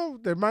come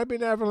on. There might be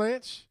an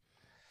avalanche.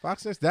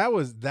 Foxness.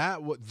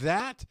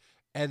 That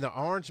and the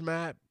orange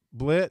mat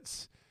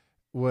blitz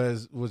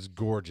was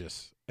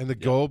gorgeous, and the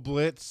gold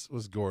blitz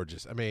was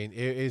gorgeous. I mean,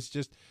 it's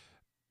just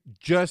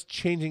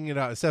changing it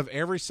out instead of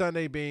every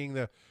Sunday being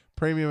the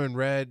premium and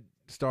red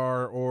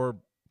star or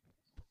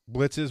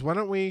blitzes. Why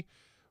don't we?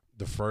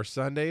 The first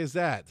Sunday is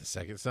that. The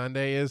second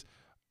Sunday is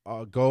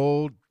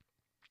gold.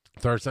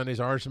 Third Sunday is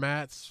orange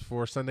mats.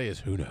 Fourth Sunday is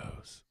who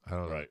knows. I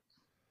don't know. Right.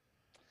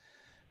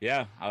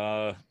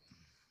 Yeah.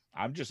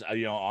 I'm just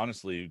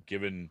honestly,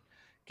 given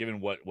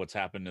what's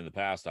happened in the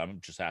past, I'm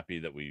just happy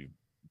that we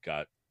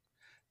got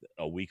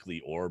a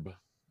weekly orb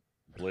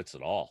blitz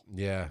at all.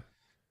 Yeah.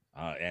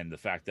 And the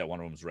fact that one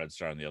of them's red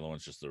star and the other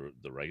one's just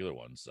the regular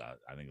ones,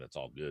 I think that's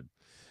all good.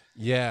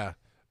 Yeah.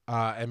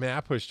 And man,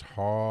 I pushed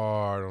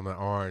hard on the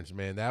orange,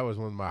 man. That was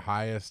one of my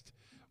highest,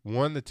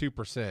 1% to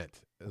 2%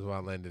 is what I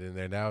landed in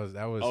there.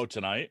 That was. Oh,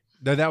 tonight?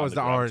 No, that was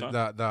the orange,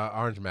 the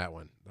orange mat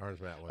one. The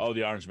orange mat one. Oh,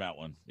 the orange mat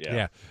one. Yeah.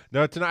 Yeah.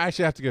 No, tonight I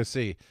actually have to go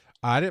see.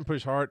 I didn't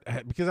push hard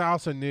because I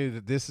also knew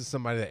that this is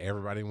somebody that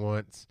everybody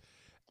wants.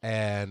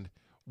 And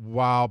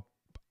while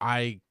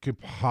I could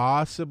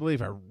possibly,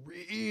 if I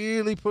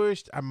really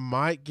pushed, I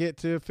might get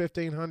to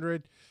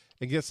 1,500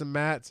 and get some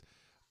mats.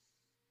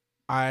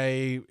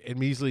 I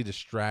am easily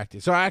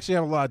distracted. So I actually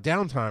have a lot of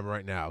downtime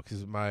right now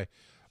because my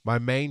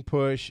main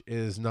push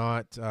is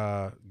not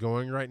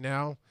going right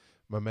now,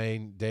 my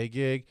main day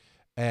gig.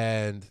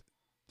 And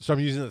so I'm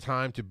using the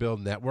time to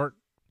build network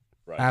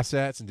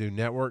assets and do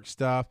network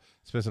stuff,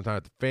 spend some time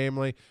with the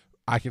family.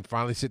 I can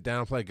finally sit down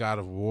and play God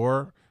of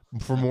War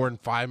for more than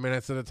 5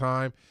 minutes at a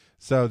time.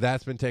 So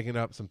that's been taking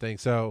up some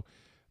things. So,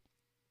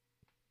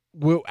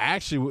 well,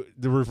 actually,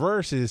 the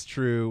reverse is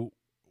true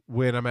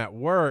when I'm at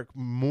work.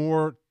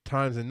 More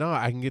times than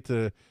not, I can get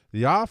to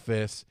the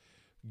office,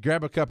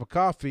 grab a cup of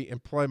coffee,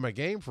 and play my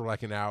game for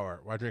like an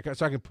hour while I drink.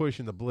 So I can push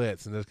in the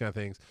blitz and those kind of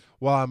things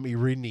while I'm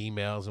reading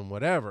emails and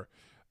whatever.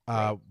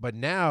 But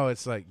now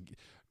it's like,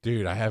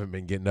 dude, I haven't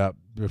been getting up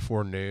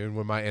before noon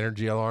when my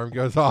energy alarm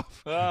goes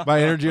off.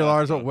 My energy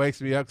alarm is what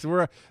wakes me up.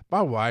 Because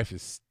my wife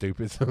is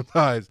stupid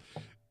sometimes.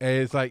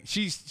 And it's like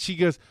she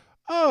goes,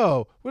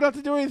 oh, we don't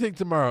have to do anything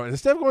tomorrow. And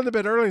instead of going to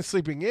bed early and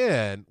sleeping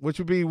in, which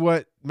would be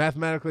what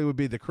mathematically would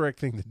be the correct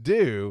thing to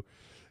do,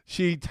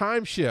 she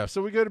time shifts.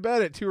 So we go to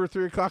bed at 2 or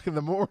 3 o'clock in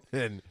the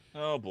morning.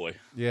 Oh, boy.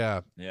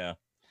 Yeah. Yeah.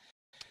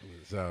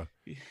 So.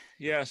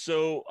 Yeah,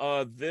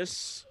 so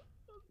this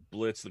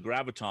blitz, the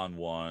Graviton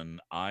one,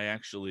 I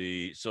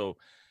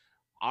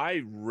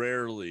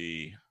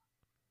rarely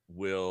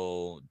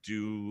will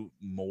do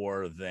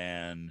more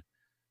than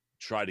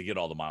try to get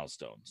all the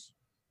milestones.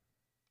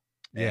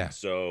 Yeah. And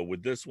so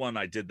with this one,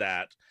 I did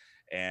that,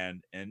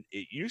 and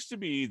it used to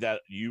be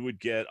that you would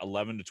get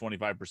 11 to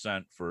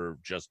 25% for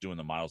just doing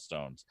the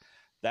milestones.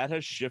 That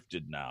has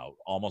shifted now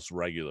almost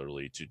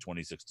regularly to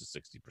 26 to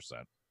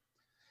 60%.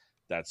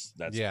 That's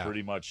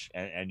pretty much,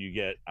 and you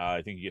get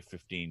I think you get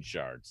 15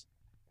 shards.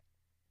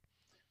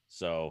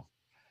 So,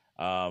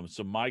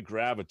 so my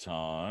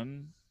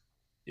Graviton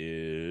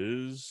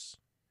is,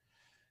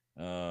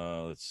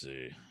 let's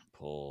see,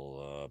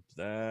 pull up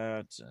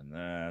that and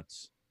that.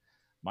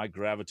 My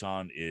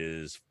Graviton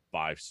is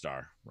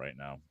 5-star right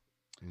now.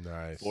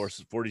 Nice.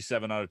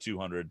 47 out of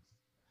 200.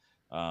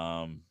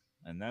 And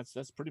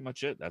that's pretty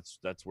much it.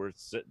 That's where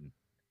it's sitting.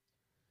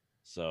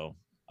 So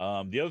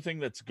the other thing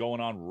that's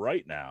going on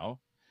right now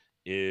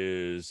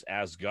is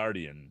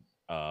Asgardian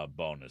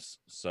bonus.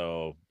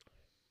 So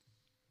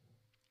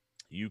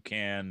you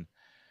can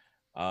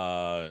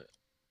farm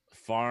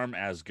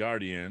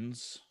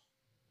Asgardians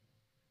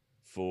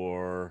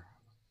for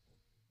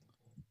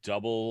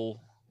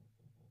double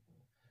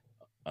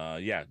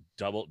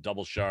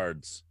double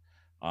shards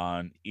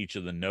on each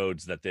of the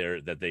nodes that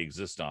they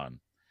exist on,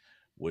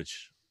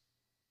 which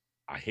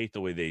I hate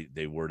the way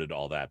they worded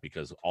all that,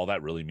 because all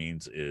that really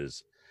means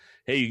is,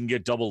 hey, you can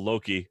get double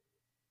Loki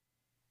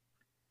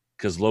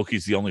because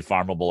Loki's the only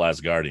farmable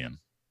Asgardian.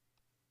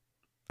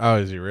 Oh,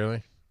 is he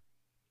really?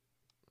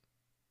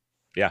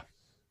 Yeah.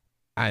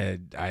 I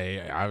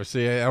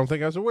obviously I don't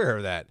think I was aware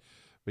of that,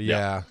 but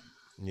yeah.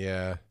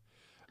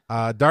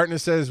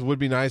 Darkness says would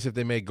be nice if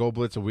they made Gold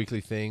Blitz a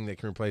weekly thing that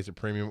can replace a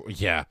premium.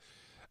 Yeah,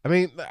 I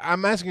mean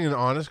I'm asking an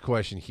honest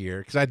question here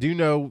because I do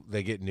know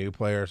they get new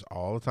players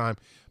all the time,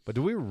 but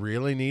do we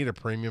really need a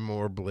premium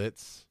or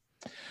Blitz?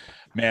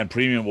 Man,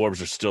 premium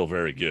orbs are still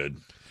very good.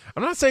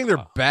 I'm not saying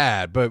they're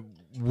bad, but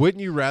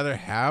wouldn't you rather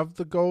have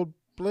the Gold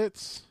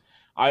Blitz?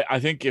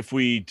 I think if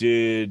we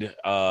did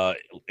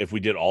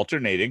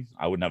alternating,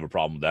 I wouldn't have a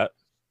problem with that.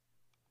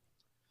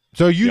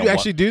 So you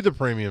actually do the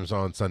premiums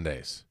on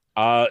Sundays?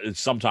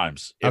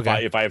 Sometimes if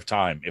I have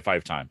time,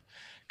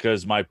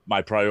 because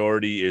my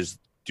priority is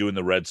doing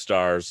the red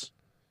stars.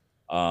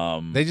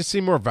 They just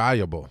seem more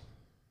valuable.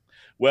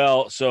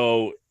 Well,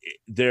 so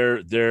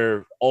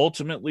they're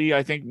ultimately,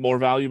 I think, more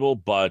valuable,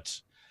 but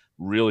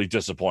really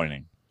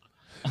disappointing.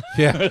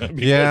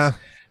 Yeah,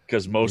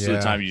 because most of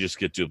the time you just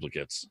get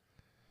duplicates.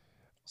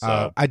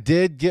 So I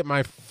did get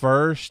my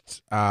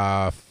first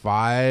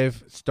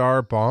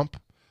 5-star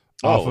bump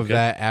off of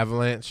that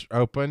Avalanche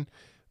open.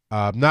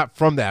 Not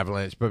from the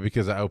Avalanche, but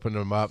because I opened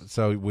them up,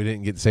 so we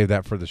didn't get to save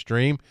that for the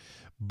stream.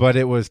 But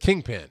it was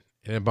Kingpin,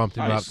 and it bumped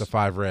him up to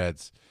 5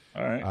 reds.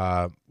 All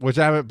right. Which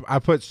I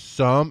put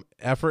some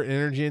effort and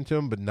energy into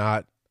them, but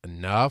not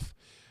enough.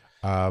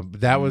 But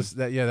that was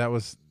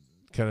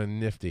kind of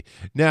nifty.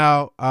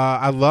 Now,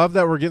 I love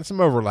that we're getting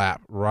some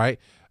overlap, right?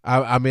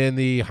 I'm in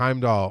the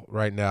Heimdall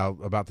right now,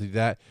 about to do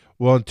that.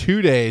 Well, in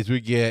 2 days, we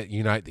get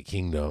Unite the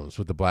Kingdoms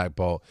with the Black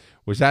Bolt,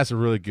 which that's a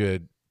really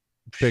good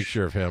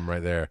picture of him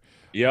right there.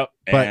 Yep,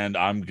 and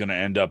I'm going to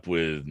end up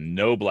with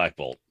no Black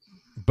Bolt.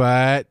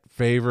 But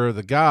Favor of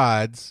the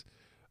Gods,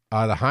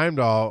 the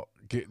Heimdall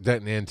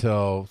doesn't end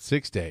until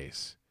 6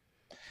 days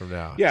from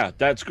now. Yeah,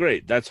 that's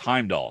great. That's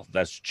Heimdall.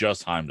 That's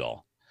just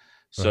Heimdall.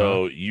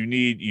 So you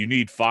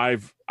need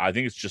 5, I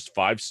think it's just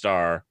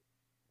 5-star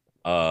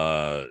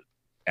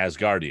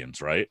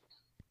Asgardians, right?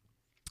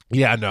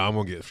 Yeah, no, I'm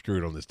going to get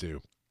screwed on this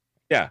too.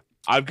 Yeah,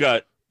 I've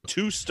got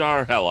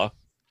 2-star Hela.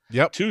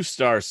 Yep.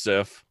 2-star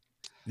Sif.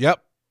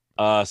 Yep.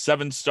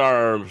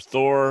 7-star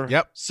Thor.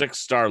 Yep.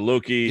 6-star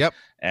Loki. Yep.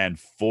 And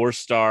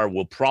 4-star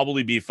will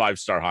probably be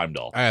 5-star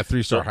Heimdall. I have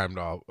 3-star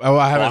Heimdall. Oh,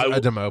 I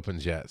haven't done my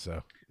opens yet,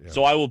 so. Yeah.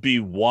 So I will be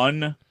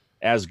 1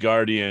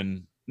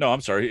 Asgardian. No,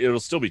 I'm sorry. It'll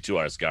still be 2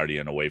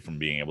 Asgardian away from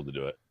being able to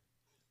do it.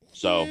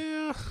 So.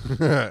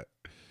 Yeah.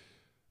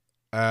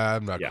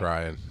 I'm not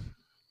crying.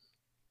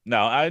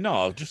 No, I know.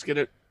 I'll just get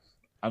it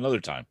another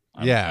time.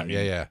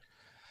 Yeah.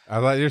 I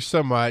like. There's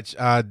so much.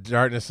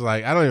 Darkness is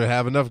like, I don't even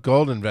have enough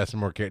gold to invest in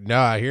more characters. No,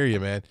 I hear you,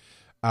 man.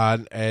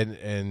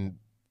 And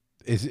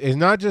it's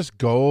not just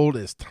gold;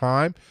 it's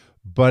time.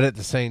 But at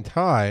the same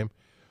time,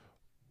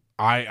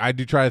 I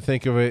do try to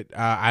think of it.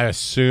 I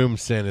assume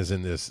Sin is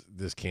in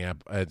this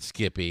camp at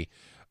Skippy.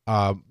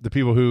 The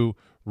people who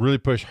really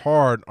push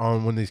hard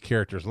on when these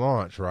characters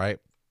launch, right?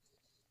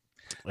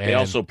 They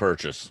also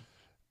purchase.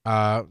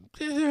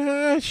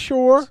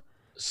 Sure.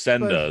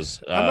 Sen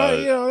does.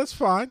 That's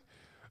fine.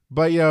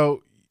 But,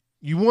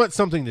 you want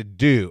something to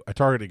do, a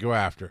target to go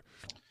after.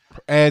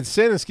 And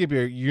Sen and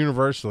Skippy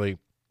universally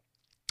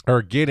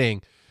are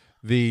getting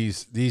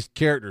these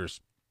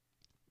characters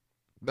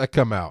that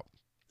come out.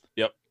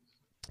 Yep.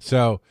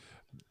 So,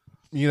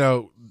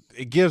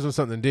 it gives them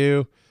something to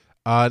do.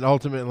 And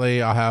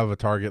ultimately, I'll have a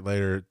target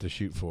later to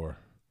shoot for.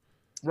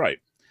 Right.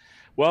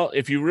 Well,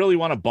 if you really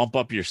want to bump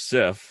up your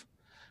Sif,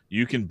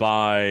 you can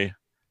buy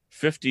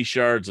 50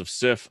 shards of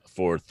Sif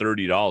for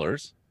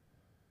 $30.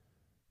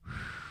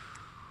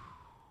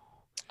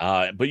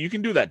 But you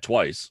can do that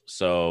twice.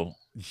 So,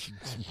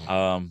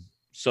 and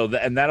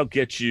that'll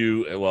get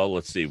you. Well,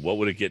 let's see. What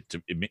would it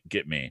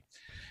get me?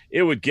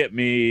 It would get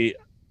me.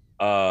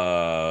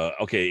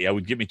 It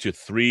would get me to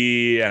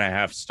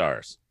 3.5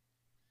 stars.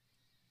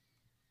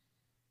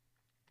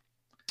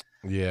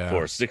 Yeah.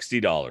 For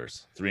 $60,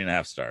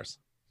 3.5 stars.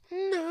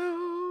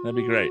 No. That'd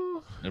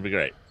be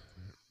great.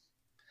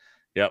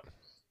 Yep.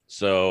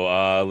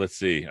 So let's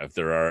see if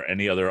there are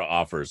any other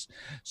offers.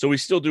 So we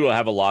still do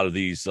have a lot of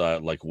these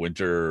like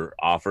winter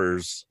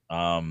offers.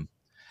 I've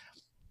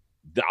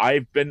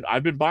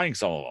been buying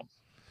some of them.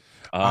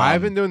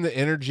 I've been doing the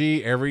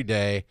energy every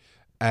day.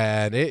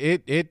 and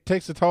it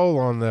takes a toll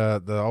on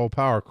the old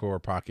power core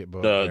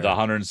pocketbook. The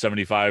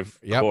 175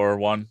 core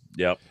one.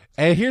 Yep.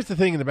 And here's the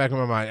thing in the back of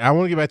my mind. I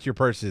want to get back to your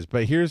purchases,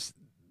 but here's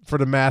for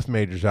the math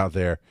majors out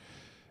there.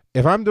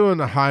 If I'm doing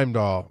a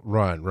Heimdall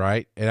run,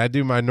 right, and I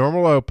do my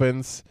normal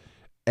opens,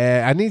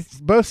 and I need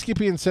both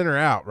Skippy and Center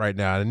out right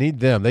now. I need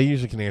them. They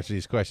usually can answer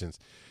these questions.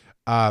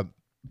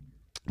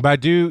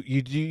 But you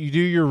do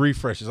your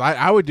refreshes.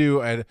 I would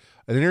do an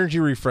energy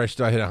refresh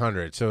till I hit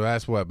 100. So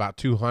that's what, about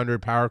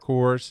 200 power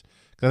cores.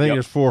 I think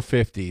there's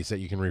 450s that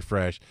you can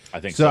refresh. I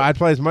think so. So I'd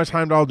play as much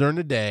Heimdall during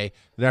the day.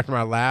 Then after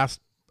my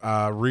last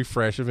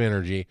refresh of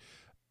energy,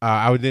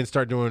 I would then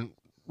start doing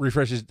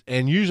refreshes,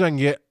 and usually I can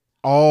get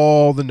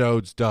all the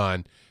nodes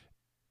done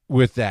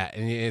with that,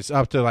 and it's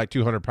up to like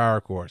 200 power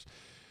cores.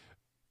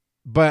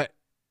 But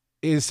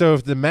so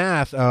if the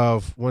math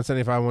of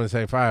 175,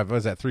 175, what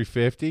is that,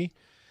 350?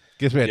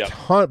 Gives me a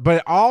ton, but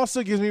it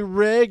also gives me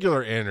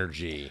regular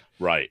energy.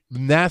 Right.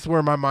 And that's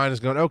where my mind is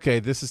going, okay,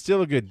 this is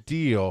still a good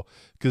deal,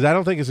 because I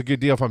don't think it's a good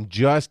deal if I'm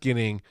just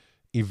getting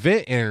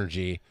event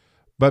energy,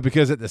 but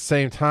because at the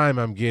same time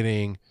I'm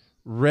getting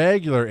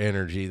regular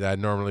energy that I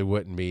normally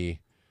wouldn't be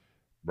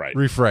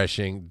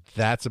refreshing.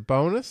 That's a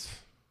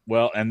bonus.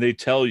 Well, and they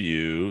tell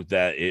you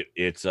that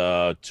it's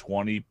a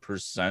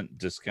 20%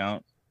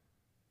 discount.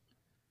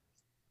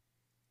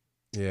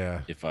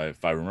 Yeah. If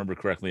I remember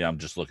correctly, I'm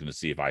just looking to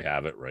see if I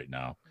have it right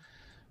now.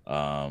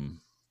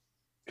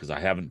 Because I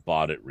haven't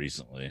bought it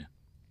recently.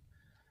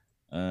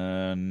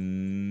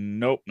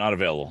 Nope, not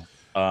available.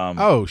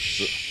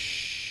 Shoot.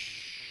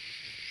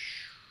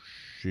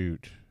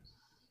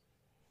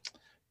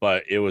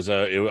 But it was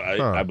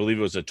I believe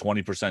it was a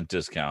 20%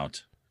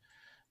 discount.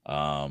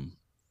 But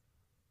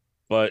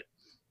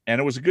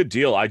it was a good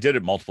deal. I did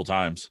it multiple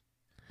times.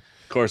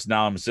 Of course,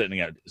 now I'm sitting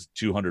at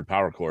 200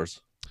 power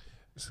cores.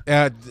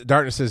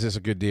 Darkness says it's a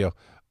good deal.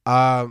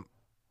 Well,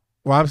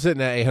 I'm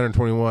sitting at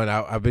 821.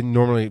 I've been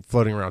normally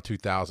floating around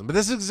 2,000. But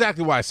this is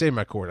exactly why I save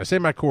my cores. I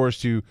save my cores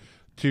to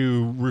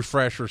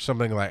refresh for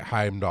something like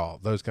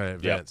Heimdall, those kind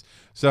of events.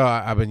 So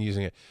I've been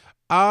using it.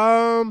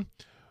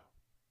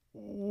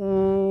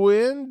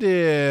 When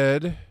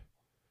did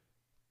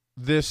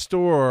this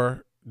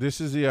store? This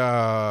is the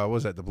what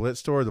was that, the Blitz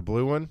store, the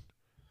blue one?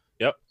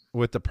 Yep.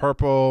 With the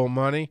purple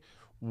money.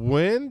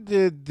 When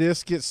did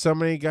this get so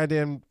many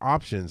goddamn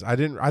options? I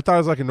thought it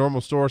was like a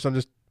normal store, so I'm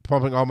just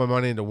pumping all my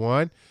money into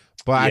one.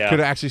 But I could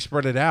have actually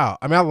spread it out.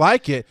 I mean, I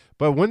like it,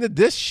 but when did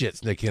this shit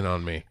sneak in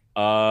on me?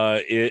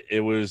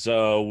 It was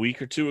a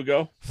week or two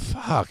ago.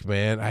 Fuck,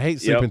 man. I hate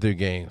sleeping through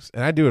games,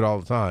 and I do it all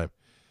the time.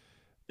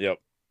 Yep.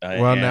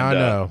 Well, now I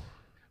know.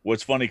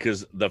 What's funny,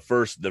 because the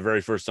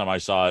very first time I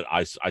saw it,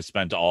 I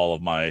spent all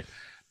of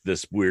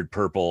this weird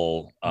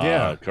purple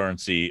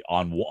currency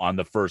on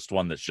the first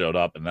one that showed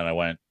up, and then I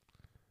went,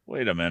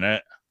 wait a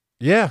minute.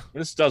 Yeah.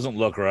 This doesn't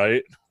look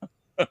right.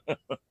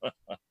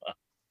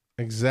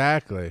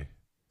 Exactly.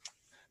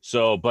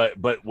 So, but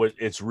what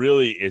it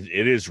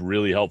is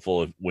really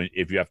helpful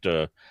if you have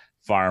to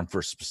farm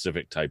for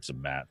specific types of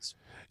mats.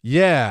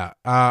 Yeah.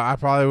 I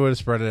probably would have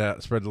spread it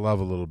out, spread the love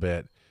a little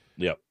bit.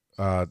 Yep.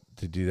 To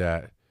do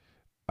that.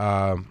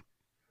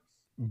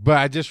 But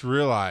I just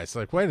realized,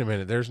 like, wait a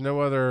minute, there's no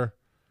other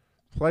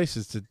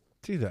places to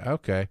do that.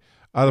 Okay.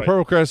 The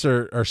purple credits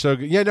are so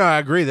good. Yeah, no, I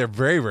agree. They're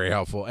very, very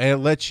helpful. And it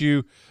lets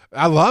you,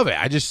 I love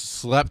it. I just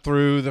slept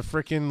through the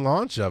freaking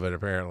launch of it,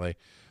 apparently.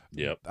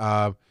 Yep.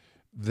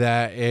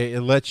 That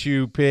it lets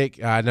you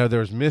pick. I know there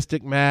was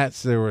Mystic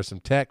mats. There were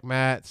some Tech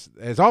mats.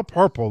 It's all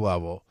purple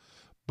level,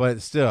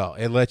 but still,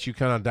 it lets you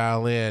kind of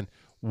dial in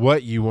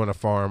what you want to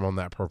farm on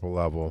that purple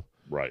level.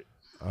 Right.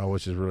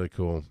 Which is really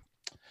cool.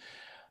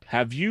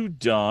 Have you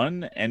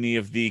done any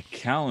of the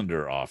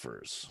calendar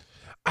offers?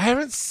 I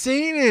haven't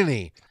seen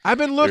any. I've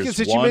been looking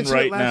since you mentioned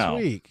it last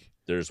week.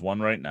 There's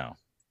one right now.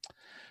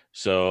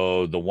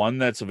 So the one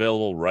that's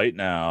available right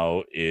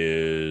now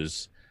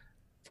is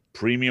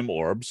premium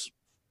orbs.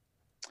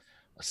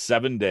 A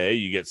 7-day,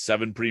 you get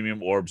 7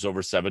 premium orbs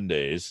over 7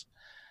 days.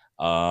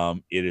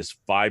 It is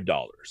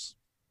 $5.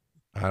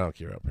 I don't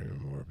care about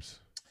premium orbs.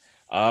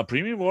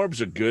 Premium orbs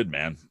are good,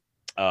 man.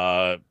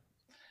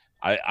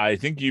 I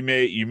think you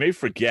may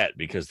forget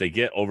because they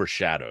get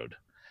overshadowed.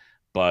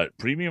 But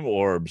premium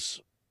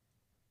orbs,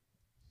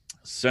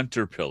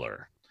 center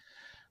pillar,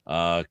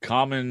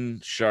 common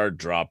shard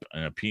drop,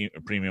 and a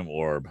premium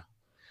orb.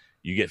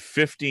 You get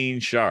 15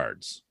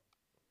 shards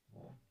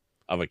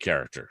of a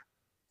character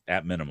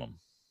at minimum.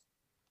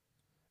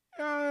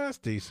 That's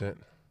decent.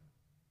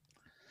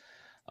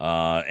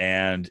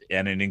 And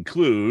it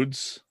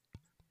includes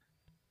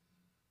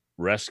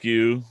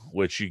rescue,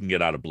 which you can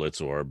get out of blitz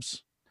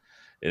orbs.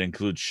 It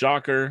includes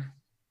Shocker.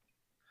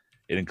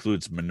 It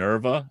includes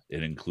Minerva.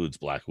 It includes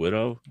Black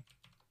Widow.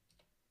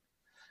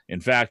 In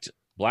fact,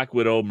 Black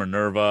Widow,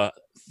 Minerva,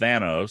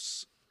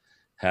 Thanos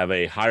have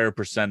a higher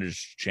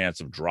percentage chance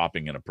of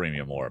dropping in a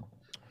premium orb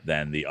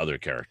than the other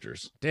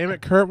characters. Damn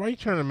it, Kurt. Why are you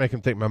trying to make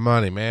him take my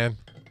money, man?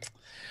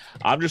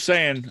 I'm just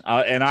saying,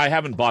 and I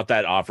haven't bought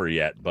that offer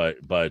yet, but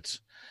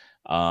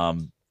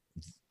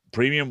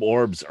premium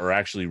orbs are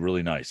actually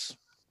really nice.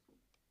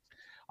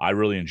 I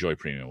really enjoy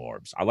premium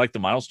orbs. I like the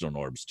milestone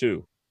orbs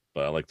too,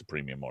 but I like the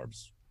premium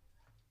orbs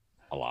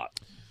a lot.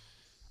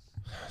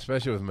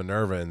 Especially with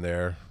Minerva in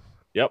there.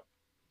 Yep.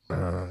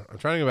 I'm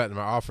trying to go back to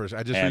my offers.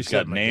 I just And reset it's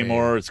got my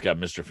Namor. game. It's got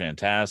Mr.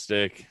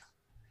 Fantastic,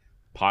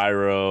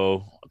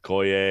 Pyro,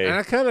 Okoye. And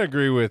I kind of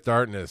agree with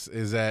Darkness.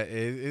 Is that it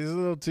is a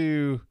little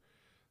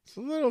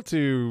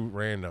too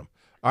random.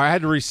 I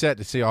had to reset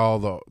to see all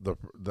the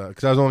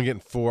because I was only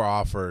getting 4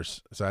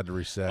 offers, so I had to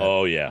reset.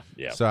 Oh yeah.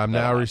 So I'm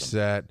now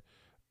reset.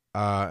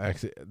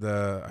 Actually,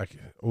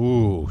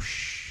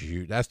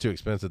 shoot, that's too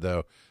expensive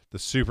though. The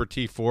Super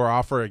T4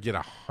 offer, I get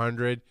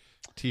 100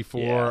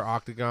 T4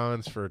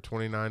 octagons for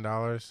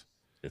 $29.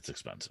 It's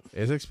expensive.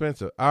 It's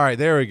expensive. All right,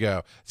 there we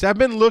go. So I've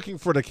been looking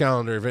for the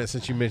calendar event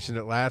since you mentioned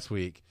it last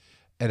week,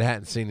 and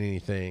hadn't seen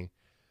anything.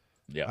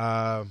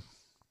 Yeah.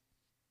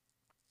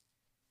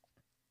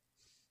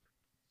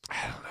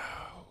 I don't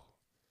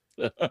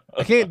know.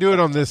 I can't do it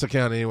on this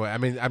account anyway. I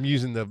mean, I'm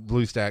using the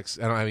BlueStacks.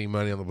 I don't have any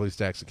money on the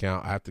BlueStacks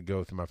account. I have to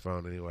go through my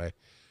phone anyway.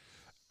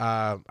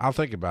 I'll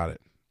think about it.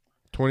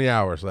 20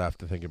 hours left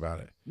to think about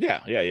it.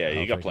 Yeah.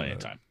 You got plenty of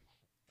time.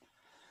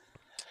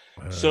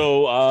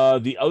 So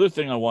the other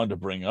thing I wanted to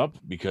bring up,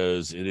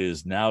 because it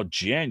is now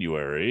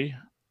January,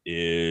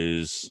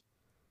 is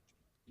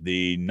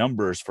the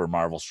numbers for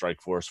Marvel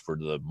Strike Force for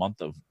the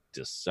month of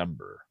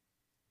December.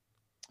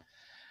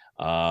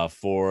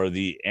 For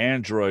the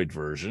Android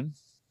version,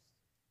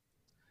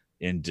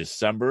 in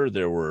December,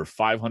 there were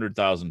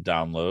 500,000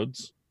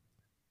 downloads,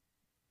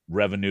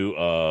 revenue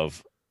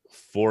of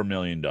 $4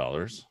 million.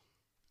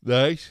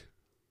 Nice.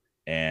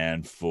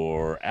 And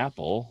for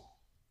Apple,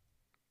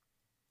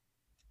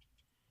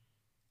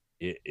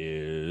 it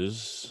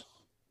is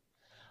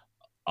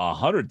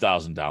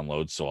 100,000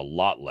 downloads, so a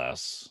lot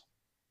less,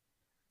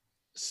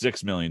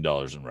 $6 million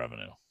in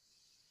revenue.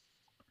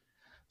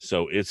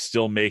 So it's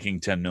still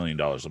making $10 million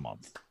a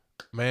month.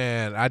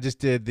 Man, I just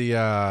did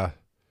the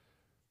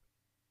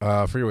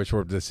I forget which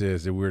orb this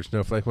is, the weird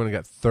snowflake one. I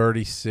got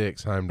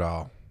 36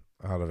 Heimdall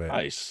out of it.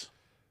 Nice.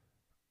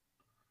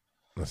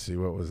 Let's see,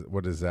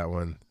 what is that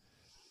one?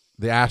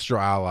 The Astral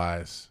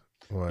Allies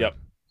one. Yep.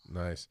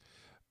 Nice.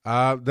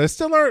 They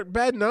still aren't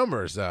bad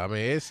numbers though. I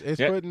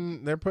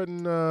mean, they're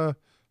putting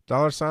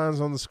dollar signs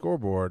on the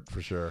scoreboard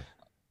for sure.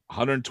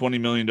 $120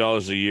 million a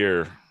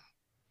year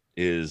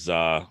is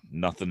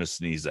nothing to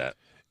sneeze at.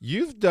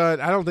 I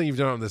don't think you've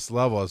done it on this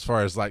level as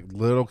far as like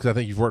little, because I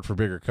think you've worked for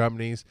bigger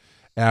companies.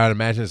 And I'd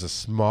imagine it's a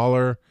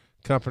smaller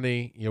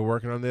company you're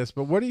working on this.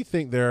 But what do you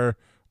think their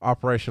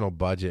operational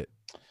budget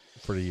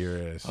for the year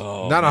is?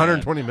 Not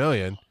 120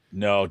 million.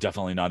 No,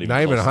 definitely not even.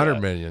 Not even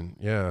 100 million.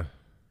 Yeah.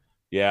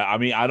 Yeah, I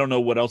mean, I don't know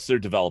what else they're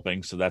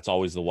developing, so that's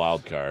always the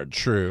wild card.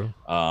 True.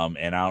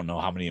 And I don't know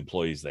how many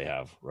employees they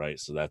have, right?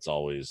 So that's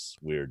always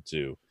weird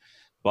too.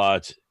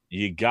 But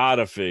you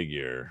gotta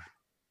figure.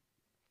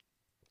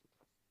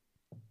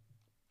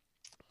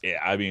 Yeah,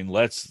 I mean,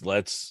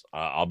 let's.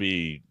 I'll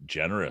be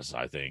generous,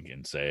 I think,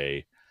 and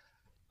say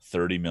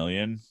 30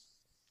 million.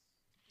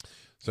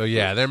 So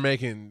yeah, they're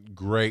making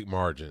great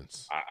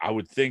margins. I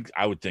would think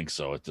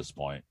so at this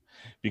point,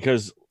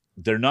 because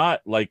they're not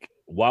like,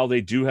 while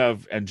they do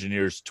have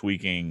engineers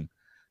tweaking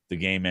the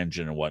game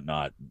engine and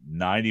whatnot,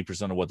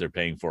 90% of what they're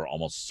paying for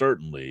almost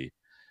certainly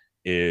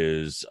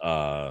is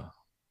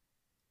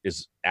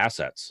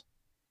assets.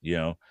 You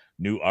know,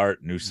 new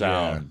art, new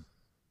sound.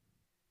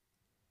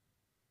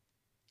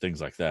 Things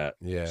like that.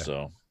 Yeah.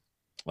 So,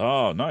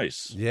 oh,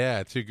 nice.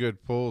 Yeah, 2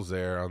 good pulls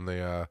there on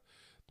the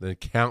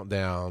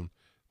countdown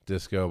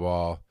disco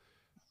ball.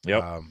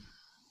 Yep.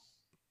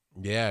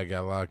 Yeah, I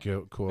got a lot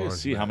of cool. Let's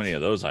see how many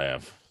of those I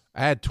have.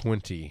 I had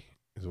 20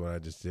 is what I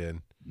just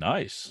did.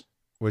 Nice.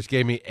 Which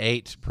gave me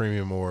 8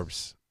 premium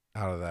orbs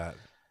out of that.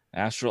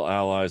 Astral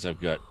Allies,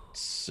 I've got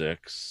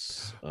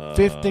 6.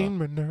 15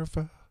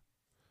 Minerva.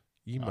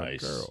 You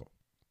nice. My girl.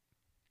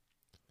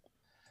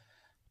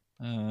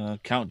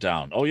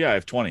 Countdown. Oh yeah, I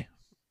have 20.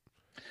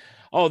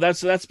 Oh,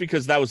 that's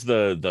because that was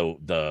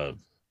the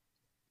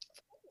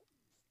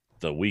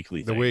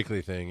weekly thing. The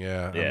weekly thing,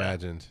 yeah. I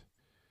imagined.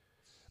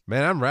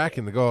 Man, I'm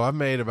racking the gold. I've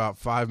made about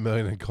 5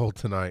 million in gold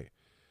tonight.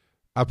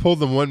 I pulled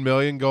the 1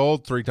 million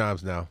gold 3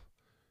 times now.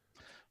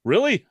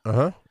 Really?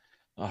 Uh-huh.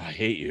 Oh, I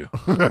hate you.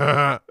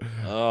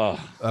 Oh.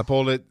 I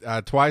pulled it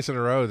twice in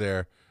a row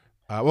there.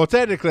 Well,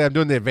 technically, I'm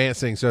doing the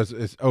advanced thing, so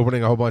it's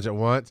opening a whole bunch at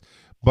once.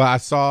 But I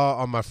saw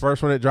on my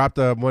first one, it dropped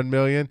to 1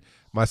 million.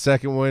 My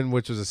second one,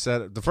 which was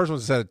the first one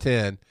was a set of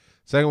 10.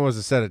 Second one was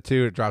a set of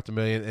 2. It dropped 1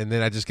 million. And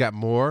then I just got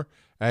more.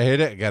 I hit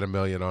it. Got 1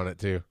 million on it,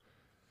 too.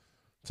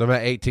 So I'm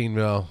at 18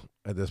 mil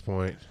at this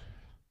point.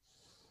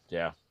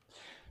 Yeah.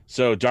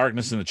 So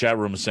Darkness in the chat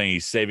room is saying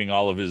he's saving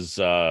all of his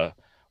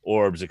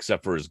orbs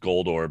except for his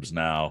gold orbs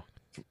now,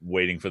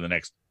 waiting for the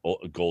next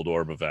gold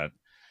orb event.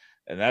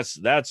 And that's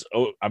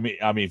I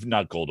mean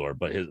not gold orb,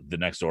 but the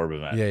next orb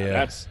event. Yeah.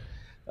 That's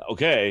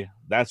okay.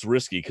 That's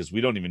risky because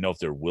we don't even know if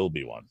there will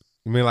be one.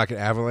 You mean like an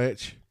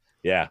avalanche?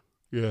 Yeah.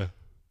 Yeah.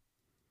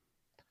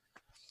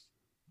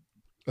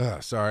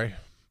 Sorry.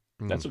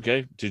 That's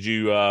okay. Did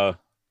you?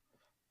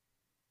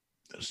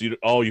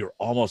 You're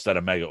almost at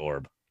a mega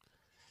orb.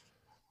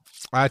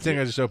 I think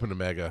I just opened a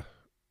mega.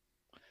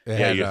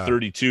 You're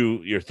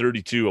 32. You're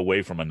 32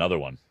 away from another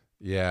one.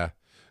 Yeah,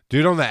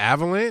 dude, on the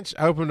Avalanche,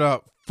 I opened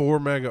up 4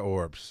 mega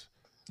orbs.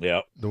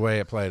 Yep. The way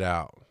it played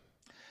out.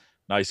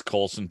 Nice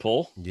Coulson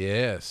pull.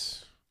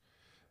 Yes.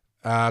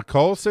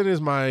 Coulson is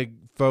my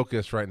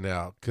focus right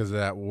now because of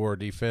that war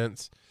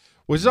defense,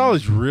 which is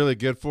always really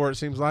good for it,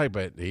 seems like,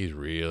 but he's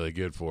really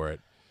good for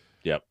it.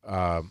 Yep.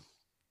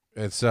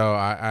 And so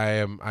I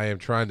am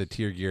trying to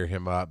tier gear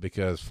him up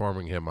because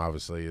farming him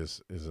obviously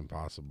is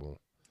impossible.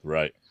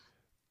 Right.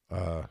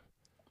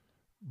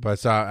 But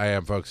so I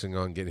am focusing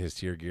on getting his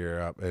tier gear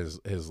up,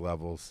 his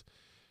levels,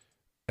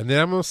 and then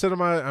I'm gonna sit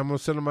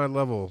on my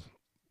level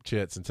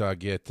chits until I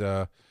get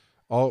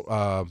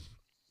Ultron.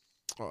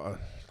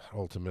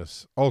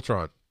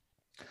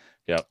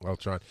 Yep.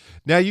 Ultron.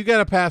 Now you got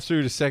to pass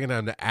through the second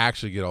time to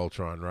actually get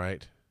Ultron,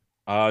 right?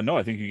 No,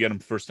 I think you get him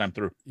first time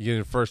through. You get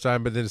him first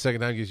time, but then the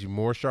second time gives you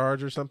more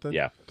shards or something.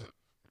 Yeah.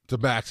 To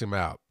max him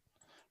out.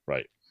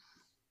 Right.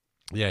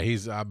 Yeah,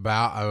 I'm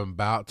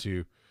about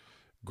to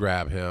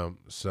grab him,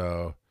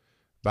 so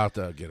about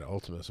to get an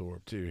Ultimus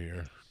orb too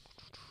here.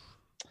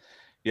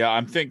 Yeah,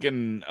 I'm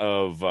thinking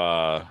of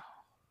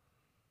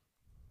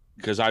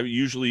because I'll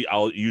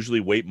usually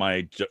wait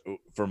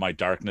for my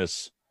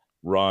darkness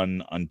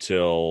run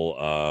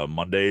until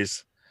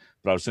Mondays,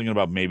 but I was thinking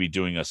about maybe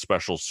doing a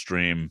special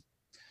stream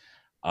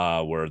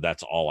where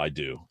that's all I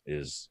do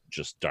is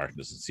just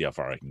darkness and see how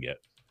far I can get.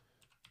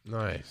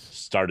 Nice.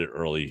 Start it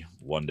early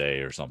one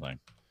day or something.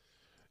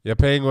 Yeah,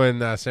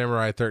 Penguin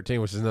Samurai 13,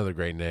 which is another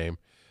great name.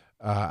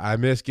 I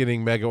miss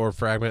getting Mega Orb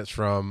fragments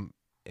from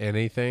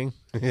anything.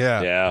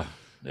 Yeah.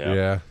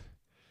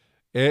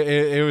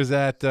 It was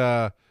at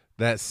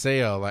that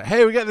sale. Like,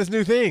 hey, we got this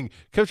new thing.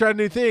 Come try a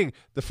new thing.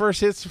 The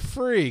first hit's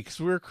free because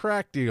we're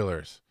crack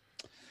dealers.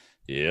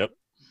 Yep.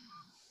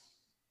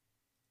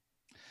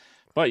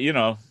 But,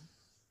 you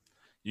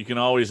can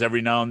always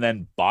every now and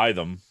then buy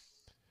them.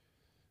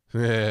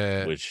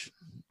 Which,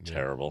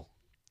 terrible.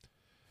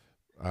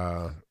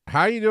 How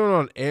are you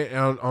doing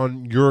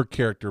on your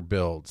character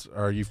builds?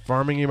 Are you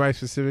farming anybody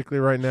specifically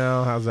right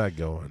now? How's that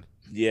going?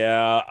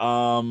 Yeah,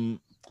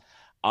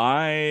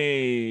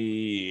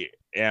 I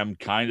am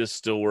kind of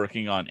still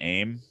working on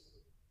aim.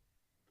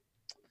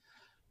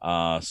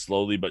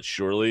 Slowly but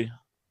surely.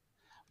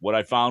 What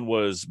I found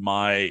was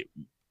my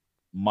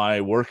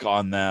work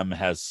on them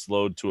has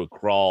slowed to a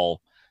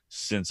crawl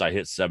since I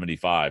hit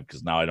 75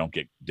 because now I don't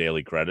get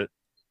daily credit.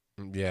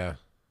 Yeah.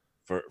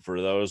 For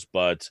those,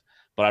 but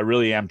I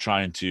really am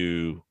trying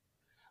to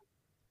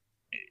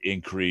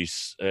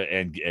increase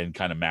and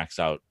kind of max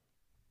out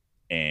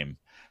aim.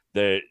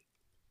 They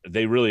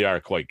really are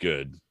quite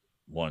good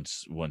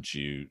once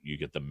you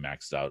get them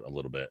maxed out a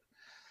little bit.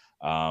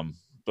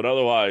 But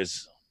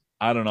otherwise,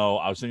 I don't know.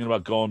 I was thinking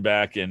about going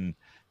back and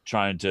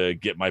trying to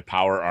get my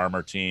power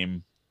armor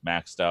team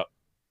maxed out.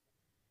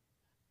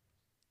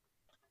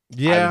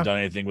 Yeah. I haven't done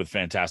anything with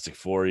Fantastic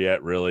Four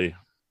yet, really.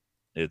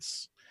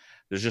 There's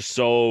just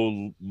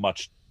so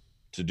much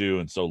to do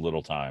in so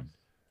little time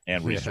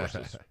and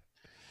resources.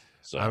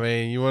 So I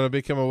mean, you want to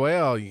become a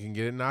whale, you can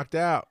get it knocked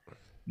out.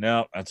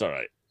 No, that's all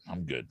right.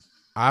 I'm good.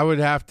 I would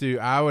have to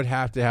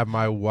have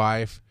my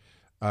wife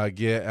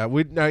get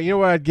you know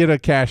what, I'd get a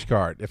cash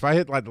card. If I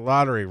hit like the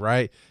lottery,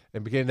 right,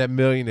 and became that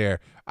millionaire,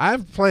 I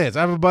have plans.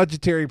 I have a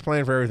budgetary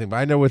plan for everything, but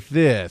I know with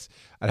this,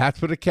 I'd have to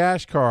put a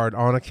cash card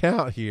on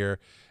account here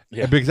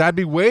because I'd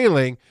be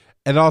whaling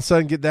and all of a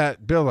sudden get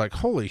that bill like,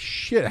 holy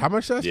shit, how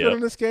much did I spend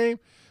on this game?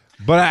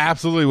 But I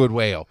absolutely would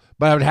whale.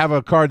 But I would have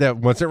a card that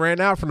once it ran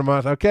out for the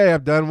month, okay,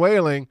 I've done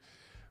whaling.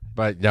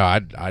 But no,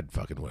 I'd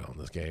fucking whale in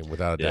this game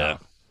without a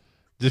doubt.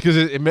 Just because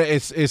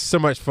it's so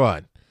much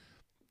fun,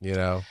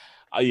 Yeah,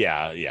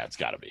 it's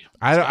got to be.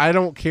 I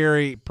don't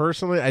carry,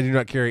 personally, I do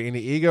not carry any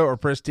ego or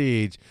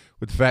prestige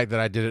with the fact that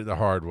I did it the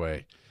hard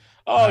way.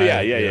 Oh,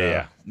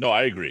 yeah. No,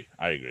 I agree.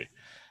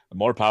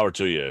 More power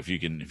to you if you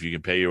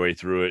can pay your way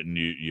through it and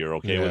you're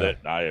okay with it.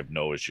 I have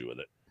no issue with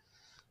it.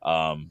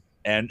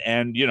 And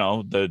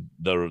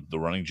the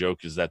running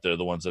joke is that they're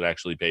the ones that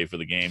actually pay for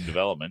the game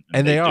development,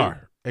 and they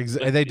are.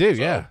 They do,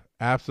 so, yeah,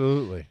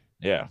 absolutely,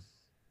 yeah.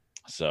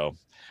 So,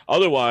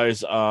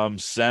 otherwise,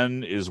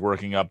 Sen is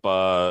working up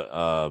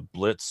a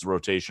blitz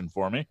rotation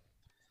for me.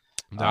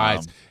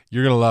 Nice,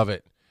 you're gonna love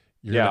it.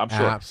 I'm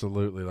sure.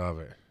 Absolutely love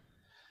it.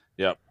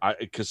 Yep,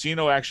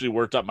 Casino actually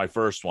worked up my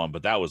first one,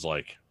 but that was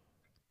like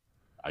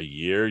a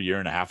year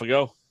and a half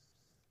ago.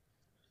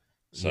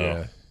 So.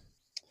 Yeah.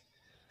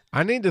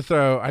 I need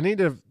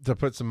to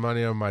put some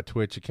money on my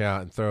Twitch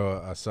account and throw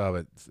a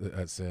sub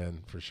at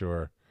Sin for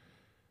sure.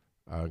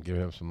 Give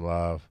him some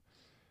love.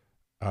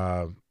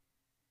 Yeah,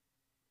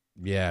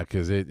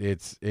 because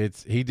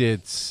he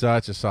did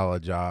such a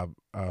solid job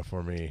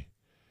for me.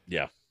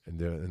 Yeah, and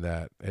doing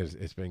that,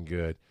 it's been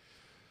good.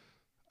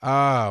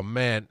 Oh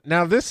man,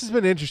 now this has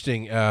been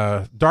interesting.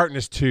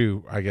 Darkness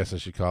 2, I guess I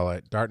should call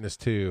it Darkness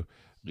 2.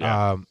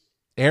 Yeah.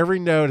 Every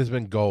node has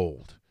been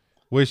gold,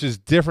 which is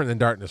different than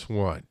Darkness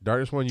 1.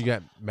 Darkness 1, you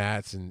got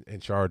mats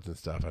and shards and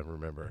stuff, I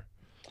remember.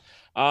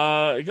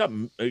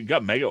 It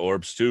got mega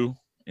orbs too.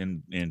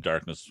 in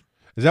Darkness.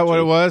 Is that what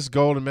Two. it was?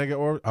 Gold and Mega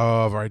Orb?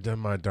 Oh, I've already done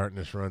my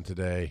Darkness run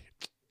today.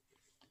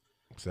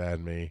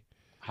 Sad me.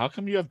 How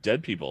come you have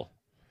dead people?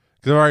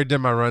 Because I've already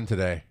done my run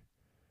today.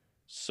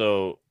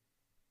 So,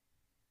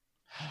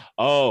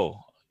 oh,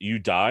 you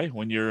die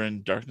when you're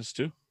in Darkness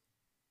 2?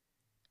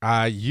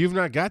 You've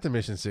not got to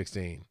Mission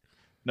 16.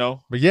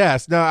 No. But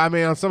yes, no, I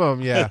mean on some of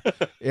them, yeah.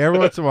 Every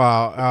once in a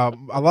while,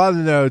 a lot of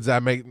the nodes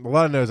I've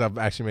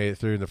actually made it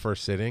through in the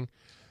first sitting.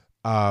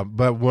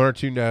 But one or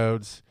two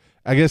nodes,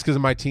 I guess, because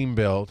of my team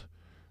build.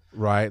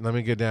 Right. Let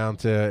me go down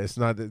to. It's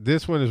not.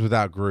 This one is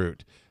without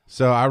Groot.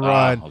 So I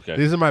run. Okay.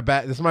 This is my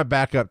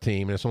backup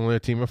team, and it's only a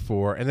team of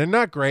 4, and they're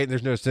not great. And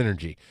there's no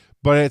synergy,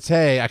 but it's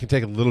hey, I can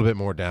take a little bit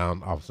more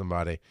down off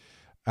somebody.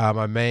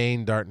 My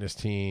main Darkness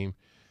team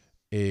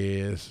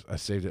is I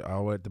saved it all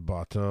the way at the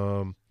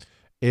bottom.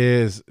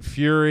 Is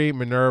Fury,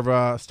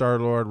 Minerva,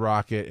 Star-Lord,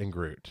 Rocket, and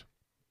Groot.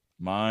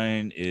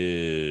 Mine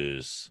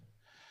is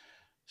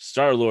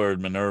Star-Lord,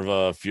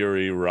 Minerva,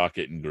 Fury,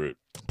 Rocket, and Groot.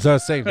 So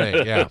same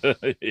thing, yeah.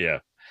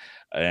 Yeah.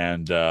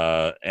 And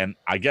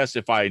I guess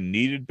if I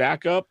needed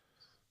backup,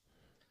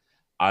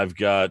 I've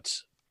got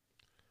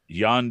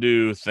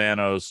Yondu,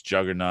 Thanos,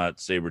 Juggernaut,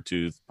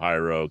 Sabretooth,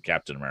 Pyro,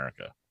 Captain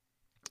America.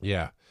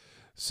 Yeah.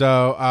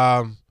 So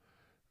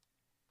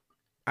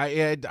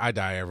I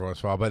die every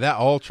once in a while, but that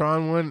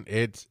Ultron one,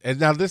 and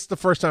now this is the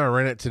first time I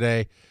ran it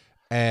today,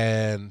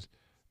 and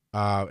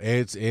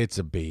it's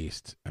a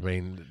beast. I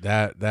mean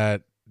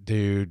that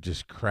dude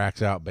just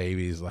cracks out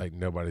babies like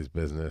nobody's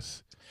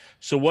business.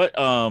 So what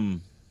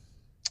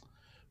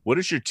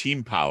is your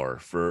team power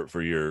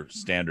for your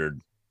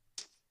standard?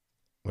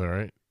 All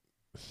right,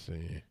 let's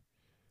see.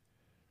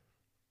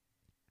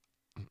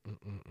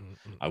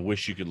 I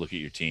wish you could look at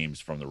your teams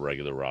from the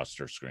regular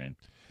roster screen.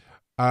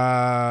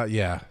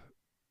 Yeah.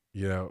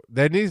 You know,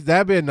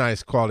 that'd be a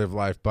nice quality of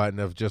life button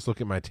of just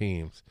look at my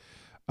teams.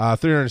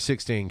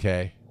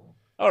 316K.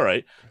 All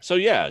right. So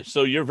yeah,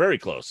 so you're very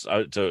close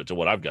to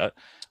what I've got.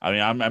 I mean,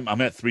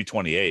 I'm at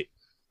 328.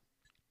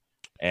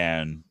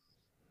 And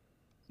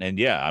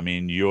yeah, I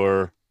mean,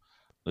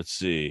 let's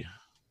see.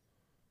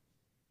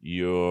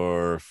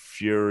 Your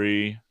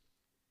Fury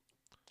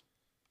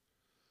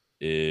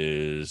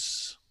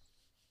is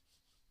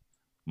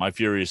my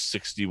Fury is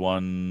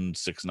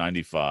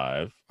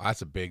 61,695.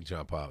 That's a big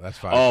jump up. That's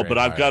 5. Oh, but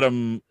I've got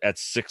him at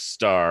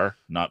 6-star,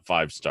 not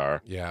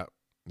 5-star. Yeah.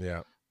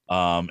 Yeah.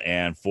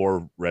 And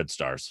 4 red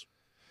stars.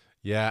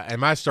 Yeah,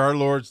 and my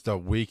Star-Lord's the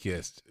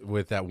weakest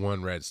with that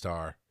 1 red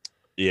star.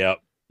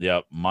 Yep.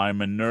 My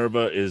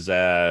Minerva is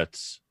at.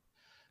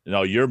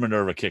 No, your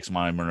Minerva kicks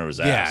my Minerva's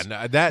ass.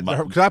 Yeah,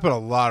 no, because I put a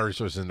lot of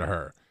resources into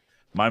her.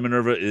 My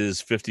Minerva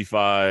is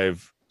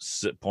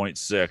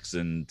 55.6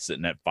 and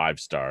sitting at 5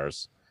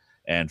 stars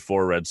and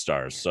 4 red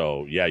stars.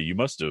 So yeah, you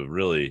must have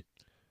really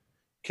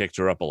kicked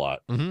her up a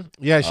lot. Mm-hmm.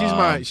 Yeah,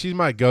 she's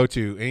my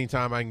go-to.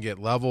 Anytime I can get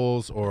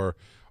levels or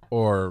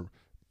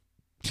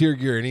tier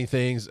gear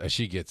anything,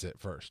 she gets it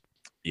first.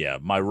 Yeah,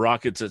 my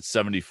Rocket's at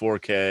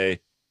 74K.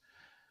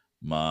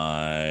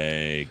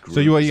 My so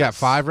you got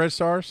 5 red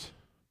stars?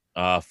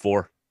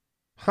 4.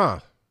 Huh.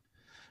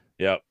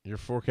 Yep. You're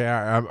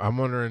 4K. I'm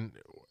wondering,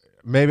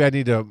 maybe I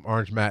need to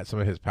orange mat some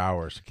of his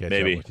powers to catch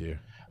up with you.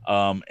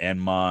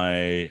 And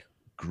my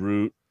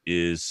Groot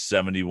is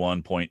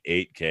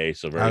 71.8K,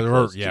 so very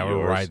close to yours.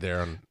 We're right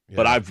there.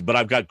 But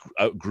I've got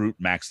Groot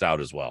maxed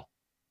out as well.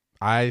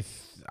 I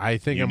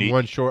think I'm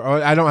one short.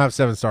 Oh, I don't have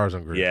 7 stars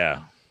on Groot.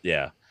 Yeah.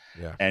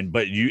 And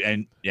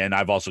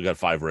I've also got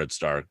 5 red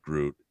star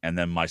Groot, and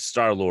then my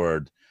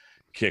Star-Lord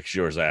kicks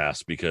yours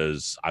ass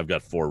because I've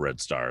got 4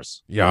 red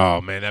stars. Yo,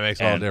 man, that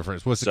makes all the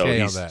difference. What's the K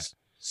on that?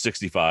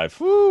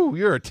 65. Woo,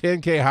 you're a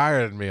 10K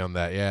higher than me on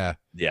that. Yeah.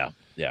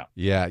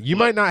 Yeah. You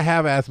might not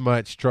have as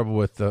much trouble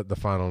with the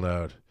final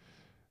node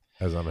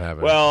as I'm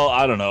having. Well,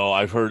 I don't know.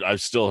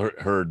 I've still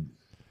heard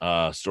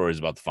stories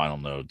about the final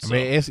node. So. I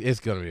mean, it's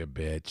gonna be a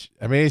bitch.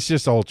 I mean, it's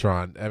just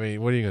Ultron. I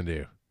mean, what are you gonna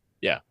do?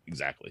 Yeah,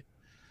 exactly.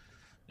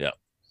 Yeah.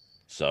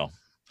 So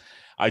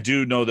I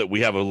do know that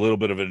we have a little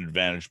bit of an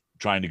advantage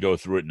trying to go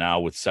through it now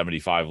with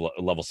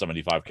level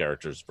 75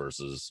 characters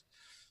versus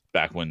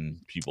back when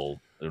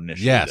people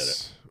initially did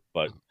it.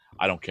 But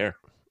I don't care.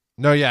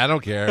 No, yeah, I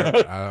don't care.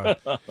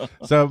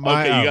 So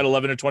okay, you got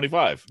 11 or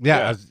 25.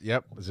 Yeah.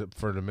 Yep. Is it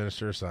for the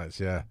Minister of Science?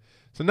 Yeah.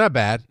 So not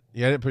bad.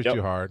 Yeah, I didn't push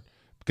too hard.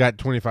 Got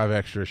 25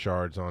 extra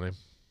shards on him.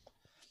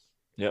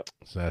 Yep.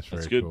 So that's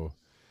very cool.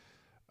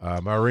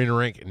 My arena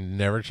rank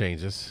never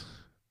changes.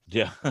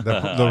 Yeah.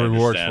 The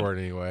rewards for it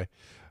anyway.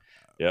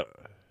 Yep.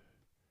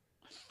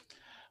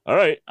 All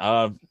right.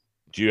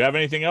 Do you have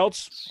anything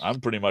else? I'm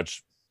pretty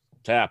much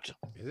tapped.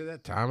 Is it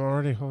that time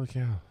already? Holy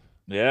cow.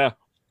 Yeah.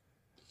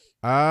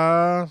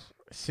 It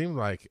seemed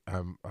like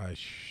let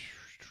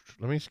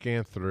me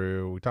scan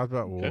through. We talked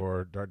about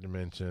War, Dark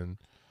Dimension,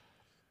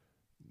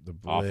 the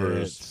Blitz.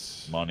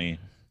 Offers, money.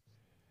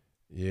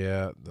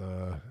 Yeah.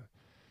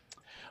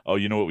 Oh,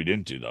 you know what we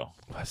didn't do though?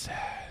 What's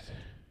that?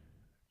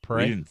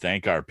 Pray? We didn't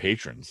thank our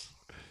patrons.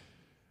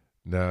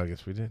 No, I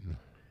guess we didn't.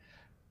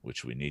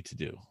 which we need to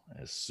do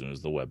as soon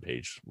as the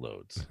webpage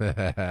loads.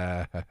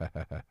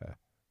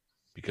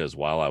 Because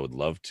while I would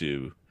love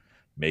to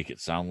make it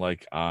sound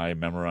like I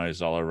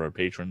memorized all of our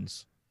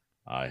patrons,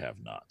 I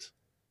have not.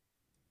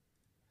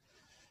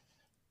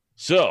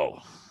 So,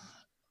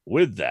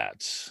 with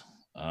that,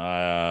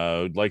 I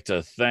would like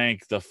to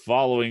thank the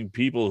following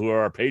people who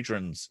are our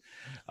patrons.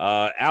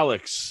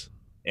 Alex,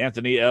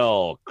 Anthony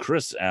L,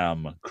 Chris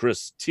M,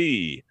 Chris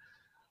T,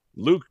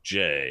 Luke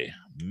J,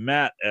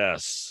 Matt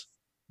S,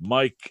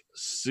 Mike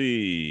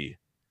C,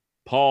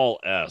 Paul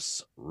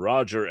S,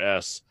 Roger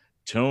S,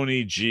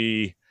 Tony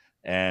G,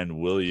 and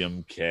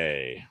William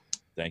K.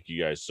 Thank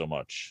you guys so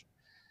much.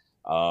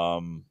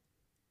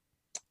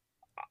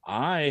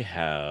 I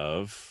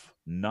have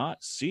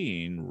not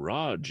seen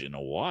Raj in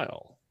a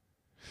while.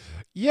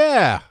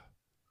 Yeah.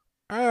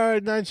 Now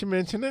that you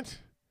mention it.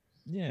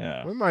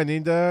 Yeah. We might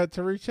need to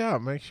reach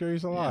out, make sure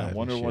he's alive. I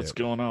wonder what's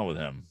going on with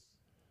him.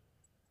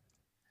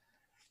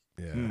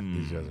 Yeah,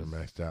 these guys are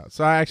maxed out.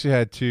 So I actually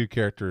had 2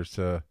 characters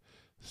to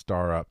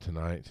star up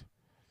tonight.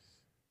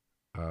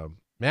 Man,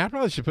 I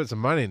probably should put some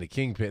money in the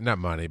Kingpin. Not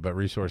money, but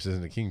resources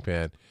in the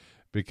Kingpin,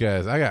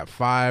 because I got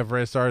 5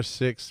 red stars,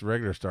 6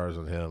 regular stars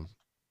on him.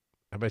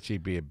 I bet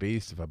you'd be a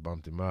beast if I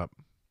bumped him up.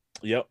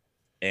 Yep.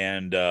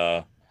 And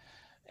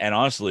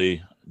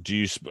honestly, do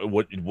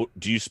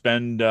you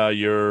spend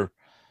your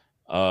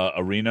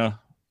arena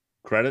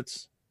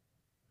credits?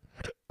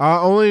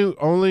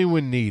 Only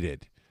when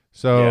needed.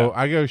 So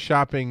I go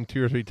shopping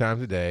 2 or 3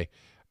 times a day.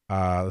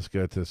 Let's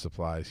go to the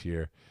supplies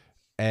here.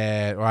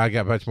 And I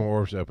got a bunch more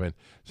orbs open.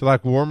 So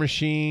like War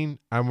Machine,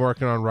 I'm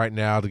working on right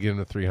now to get him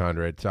to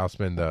 300. So I'll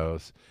spend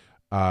those.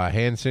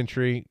 Hand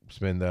Sentry,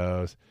 spend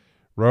those.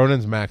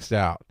 Ronan's maxed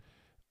out.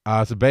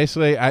 So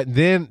basically,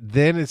 then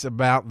it's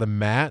about the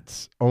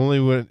mats. Only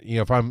when,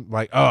 if I'm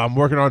like, oh, I'm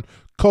working on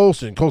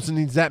Coulson. Coulson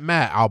needs that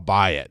mat. I'll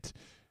buy it.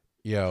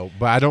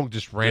 But I don't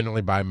just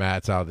randomly buy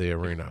mats out of the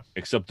arena.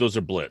 Except those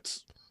are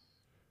Blitz.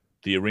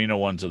 The arena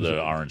ones are the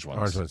orange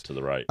ones to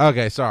the right.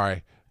 Okay,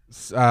 sorry.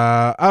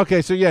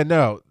 Okay, so yeah,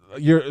 no,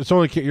 you're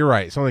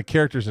right. It's only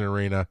characters in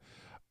arena.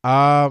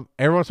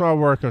 Every once in a while I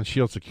work on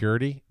Shield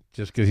Security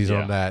just because he's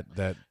on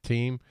that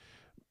team.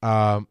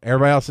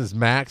 Everybody else is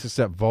max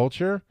except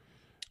Vulture.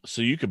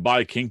 So you could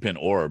buy Kingpin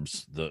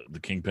orbs, the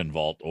Kingpin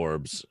Vault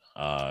orbs,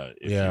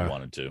 if you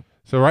wanted to.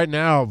 So right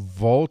now,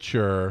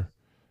 Vulture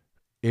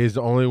is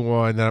the only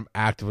one that I'm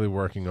actively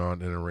working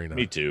on in arena.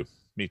 Me too.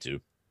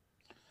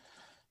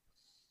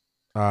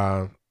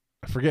 I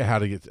forget how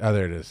to get.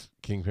 There it is.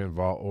 Kingpin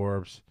Vault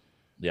orbs.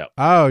 Yeah.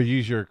 Oh,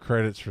 use your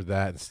credits for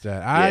that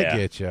instead. I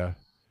get you.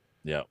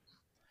 Yeah.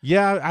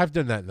 Yeah, I've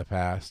done that in the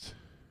past.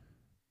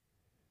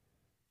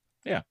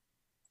 Yeah.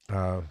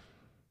 So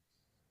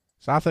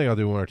I think I'll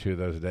do 1 or 2 of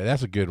those a day.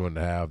 That's a good one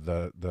to have.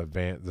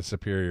 The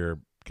superior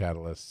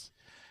catalysts.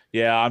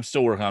 Yeah, I'm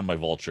still working on my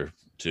Vulture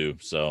too.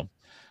 So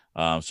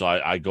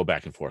I go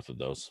back and forth with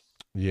those.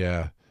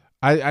 Yeah.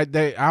 I'll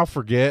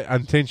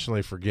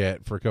intentionally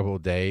forget for a couple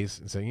of days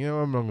and say,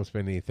 I'm not going to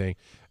spend anything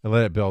and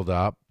let it build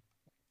up.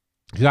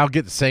 Because I'll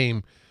get the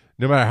same,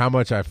 no matter how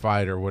much I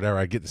fight or whatever,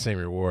 I get the same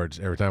rewards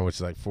every time, which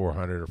is like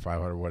 400 or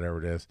 500, whatever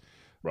it is.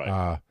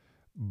 Right.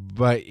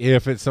 But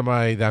if it's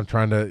somebody that I'm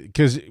trying to,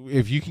 because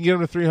if you can get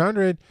them to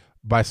 300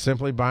 by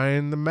simply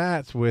buying the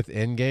mats with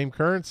in-game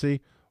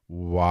currency,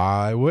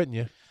 why wouldn't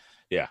you?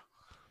 Yeah.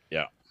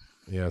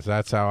 So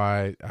that's how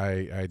I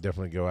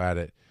definitely go at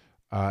it.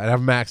 And I've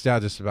maxed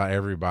out just about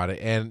everybody.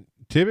 And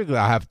typically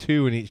I have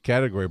 2 in each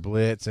category,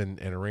 Blitz and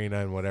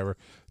Arena and whatever,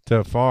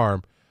 to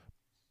farm.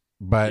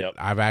 But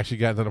I've actually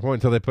gotten to the point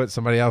until they put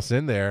somebody else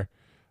in there.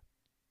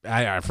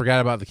 I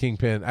forgot about the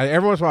Kingpin.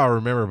 Every once in a while I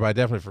remember, but I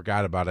definitely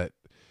forgot about it.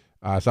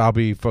 So I'll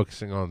be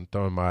focusing on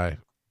throwing my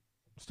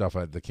stuff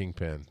at the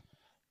Kingpin.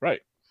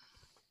 Right.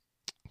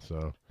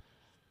 So.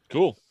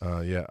 Cool.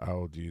 I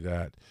will do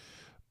that.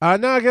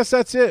 No, I guess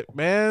that's it,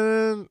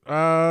 man.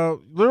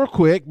 Real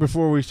quick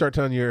before we start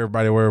telling you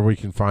everybody where we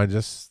can find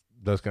us,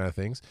 those kind of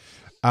things.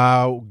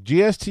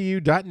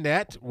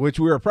 GSTU.net, which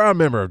we're a proud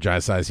member of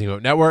Giant Size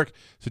Emote Network.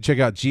 So check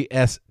out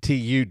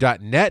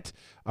GSTU.net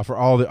for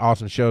all the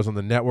awesome shows on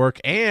the network.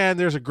 And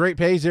there's a great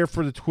page there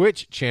for the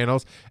Twitch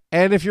channels.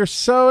 And if you're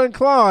so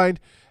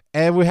inclined,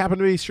 and we happen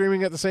to be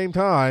streaming at the same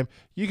time,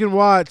 you can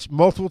watch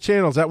multiple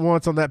channels at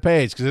once on that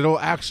page because it'll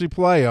actually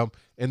play them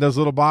in those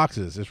little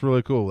boxes. It's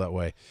really cool that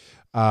way.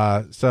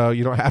 So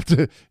you don't have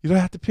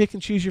to pick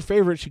and choose your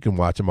favorites. You can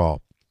watch them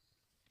all.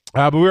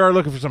 But we are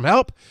looking for some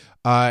help.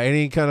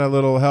 Any kind of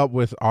little help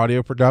with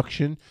audio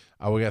production.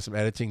 We got some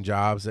editing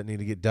jobs that need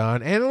to get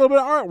done and a little bit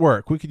of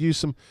artwork. We could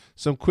use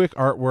some quick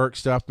artwork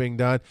stuff being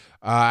done.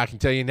 I can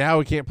tell you now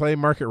we can't play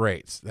market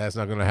rates. That's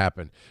not going to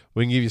happen.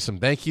 We can give you some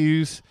thank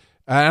yous.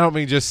 I don't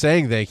mean just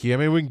saying thank you. I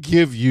mean, we can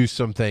give you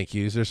some thank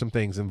yous. There's some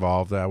things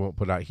involved that I won't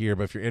put out here,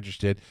 but if you're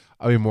interested,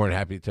 I'll be more than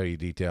happy to tell you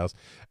details.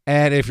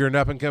 And if you're an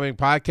up-and-coming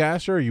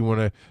podcaster or you want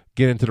to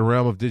get into the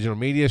realm of digital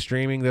media,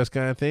 streaming, those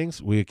kind of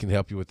things, we can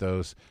help you with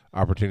those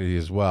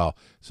opportunities as well.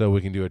 So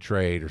we can do a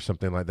trade or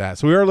something like that.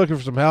 So we are looking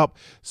for some help.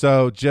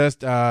 So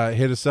just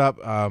hit us up.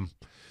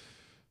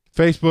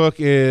 Facebook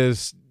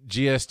is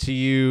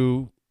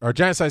GSTU or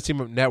Giant Size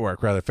Team Up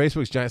Network, rather.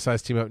 Facebook's Giant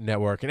Size Team Up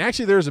Network. And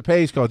actually, there's a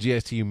page called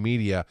GSTU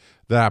Media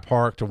that I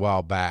parked a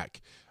while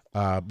back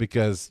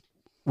because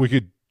we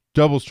could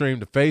double stream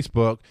to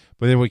Facebook,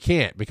 but then we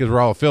can't because we're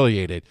all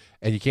affiliated,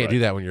 and you can't do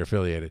that when you're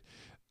affiliated.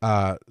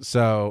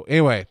 So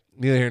anyway,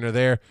 neither here nor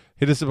there.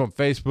 Hit us up on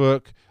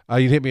Facebook.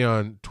 You can hit me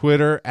on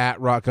Twitter at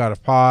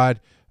RockGodofPod,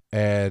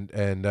 and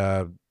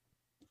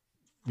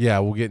yeah,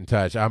 we'll get in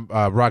touch. I'm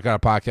Rock God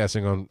of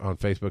Podcasting on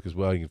Facebook as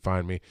well. You can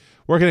find me.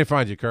 Where can they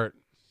find you, Kurt?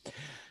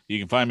 You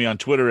can find me on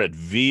Twitter at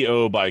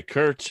VO by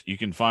Kurt. You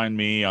can find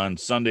me on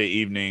Sunday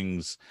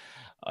evenings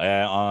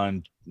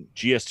on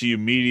GSTU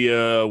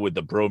Media with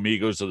the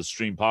Bromigos of the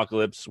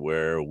Streampocalypse,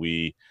 where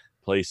we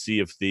play Sea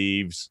of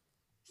Thieves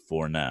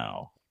for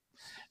now.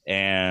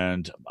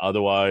 And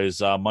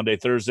otherwise, Monday,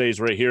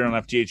 Thursdays right here on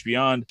FTH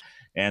Beyond,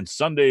 and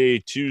Sunday,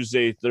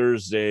 Tuesday,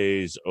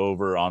 Thursdays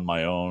over on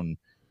my own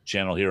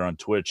channel here on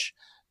Twitch.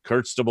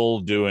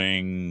 Kurtstable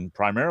doing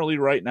primarily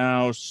right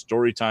now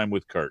story time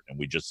with Kurt, and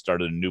we just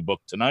started a new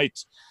book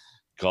tonight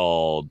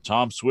called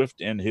Tom Swift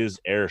and His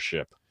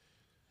Airship,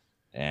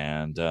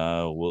 and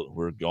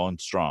we're going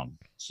strong.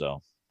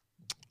 So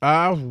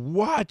I was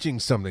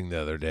watching something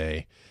the other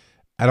day.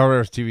 I don't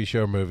know if it's a TV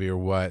show or movie or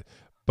what,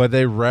 but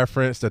they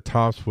referenced a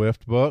Tom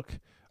Swift book.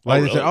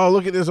 Like they said, "Oh,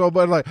 look at this old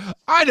buddy!" Like,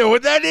 I know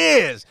what that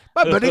is.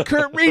 My buddy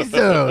Kurt reads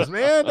those.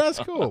 Man, that's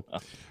cool.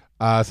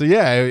 So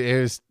yeah,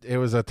 it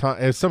was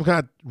some kind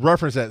of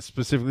reference that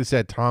specifically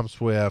said Tom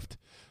Swift,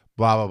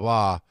 blah blah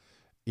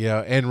blah,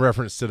 in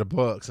reference to the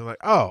books. I'm like,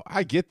 oh,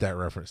 I get that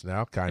reference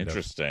now, kind of.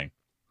 Interesting.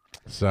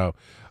 So,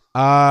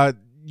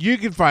 you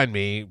can find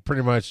me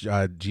pretty much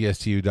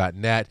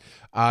gstu.net.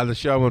 The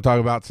show I'm going to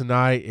talk about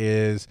tonight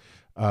is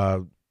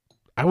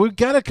we've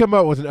got to come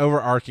up with an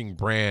overarching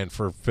brand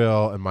for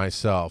Phil and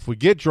myself. We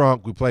get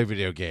drunk, we play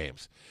video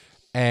games,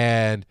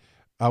 and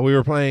we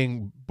were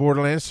playing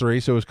Borderlands 3,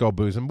 so it was called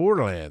Booze and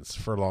Borderlands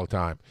for a long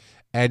time.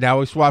 And now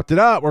we swapped it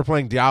up. We're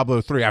playing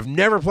Diablo 3. I've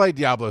never played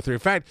Diablo 3. In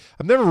fact,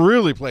 I've never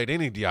really played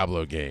any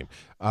Diablo game.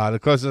 The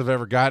closest I've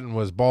ever gotten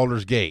was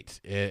Baldur's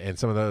Gate and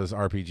some of those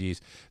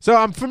RPGs. So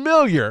I'm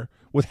familiar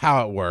with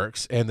how it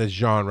works and the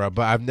genre,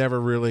 but I've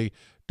never really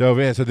dove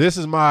in. So this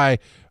is my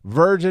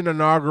virgin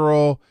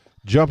inaugural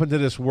jump into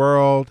this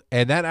world.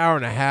 And that hour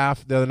and a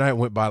half the other night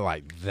went by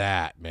like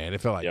that, man. It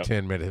felt like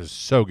 10 minutes. It was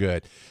so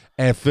good.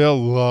 And Phil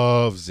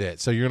loves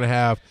it. So you're going to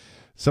have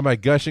somebody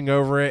gushing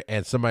over it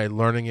and somebody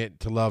learning it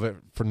to love it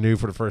for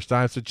the first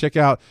time. So check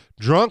out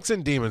Drunks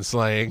and Demon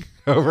Slaying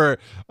over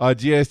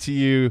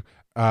GSTU.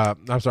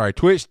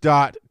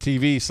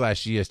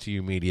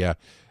 Twitch.tv/GSTU Media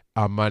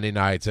on Monday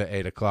nights at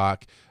 8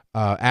 o'clock.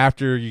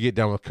 After you get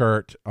done with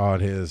Kurt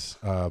on his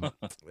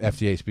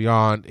FTH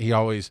Beyond, he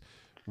always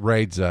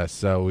raids us.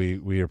 So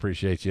we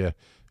appreciate you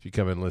if you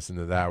come and listen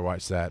to that or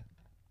watch that.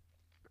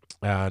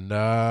 And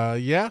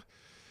yeah.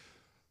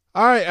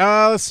 All right,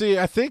 let's see.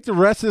 I think the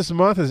rest of this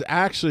month is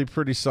actually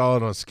pretty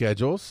solid on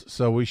schedules,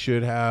 so we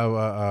should have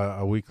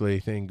a weekly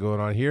thing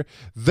going on here.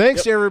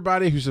 Thanks to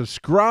everybody who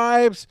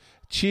subscribes,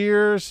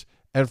 cheers,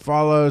 and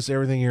follows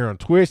everything here on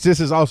Twitch.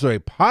 This is also a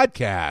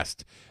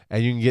podcast,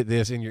 and you can get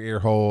this in your ear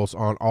holes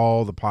on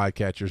all the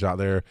podcatchers out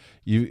there,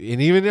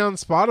 and even on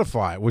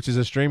Spotify, which is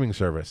a streaming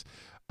service.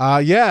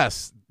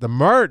 Yes, the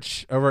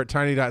merch over at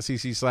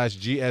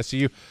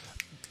tiny.cc/GSU.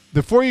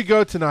 Before you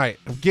go tonight,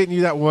 I'm getting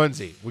you that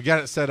onesie. We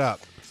got it set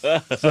up.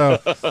 So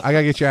I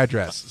gotta get your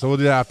address. So we'll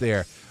do that off the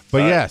air. But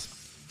yes,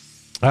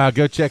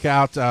 go check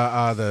out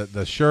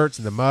the shirts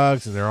and the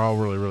mugs, and they're all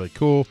really, really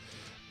cool.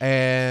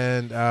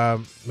 And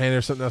man,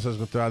 there's something else I was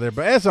gonna throw out there,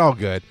 but it's all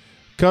good.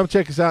 Come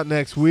check us out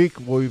next week.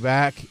 We'll be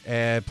back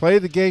and play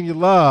the game you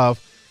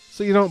love,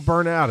 so you don't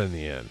burn out in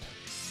the end.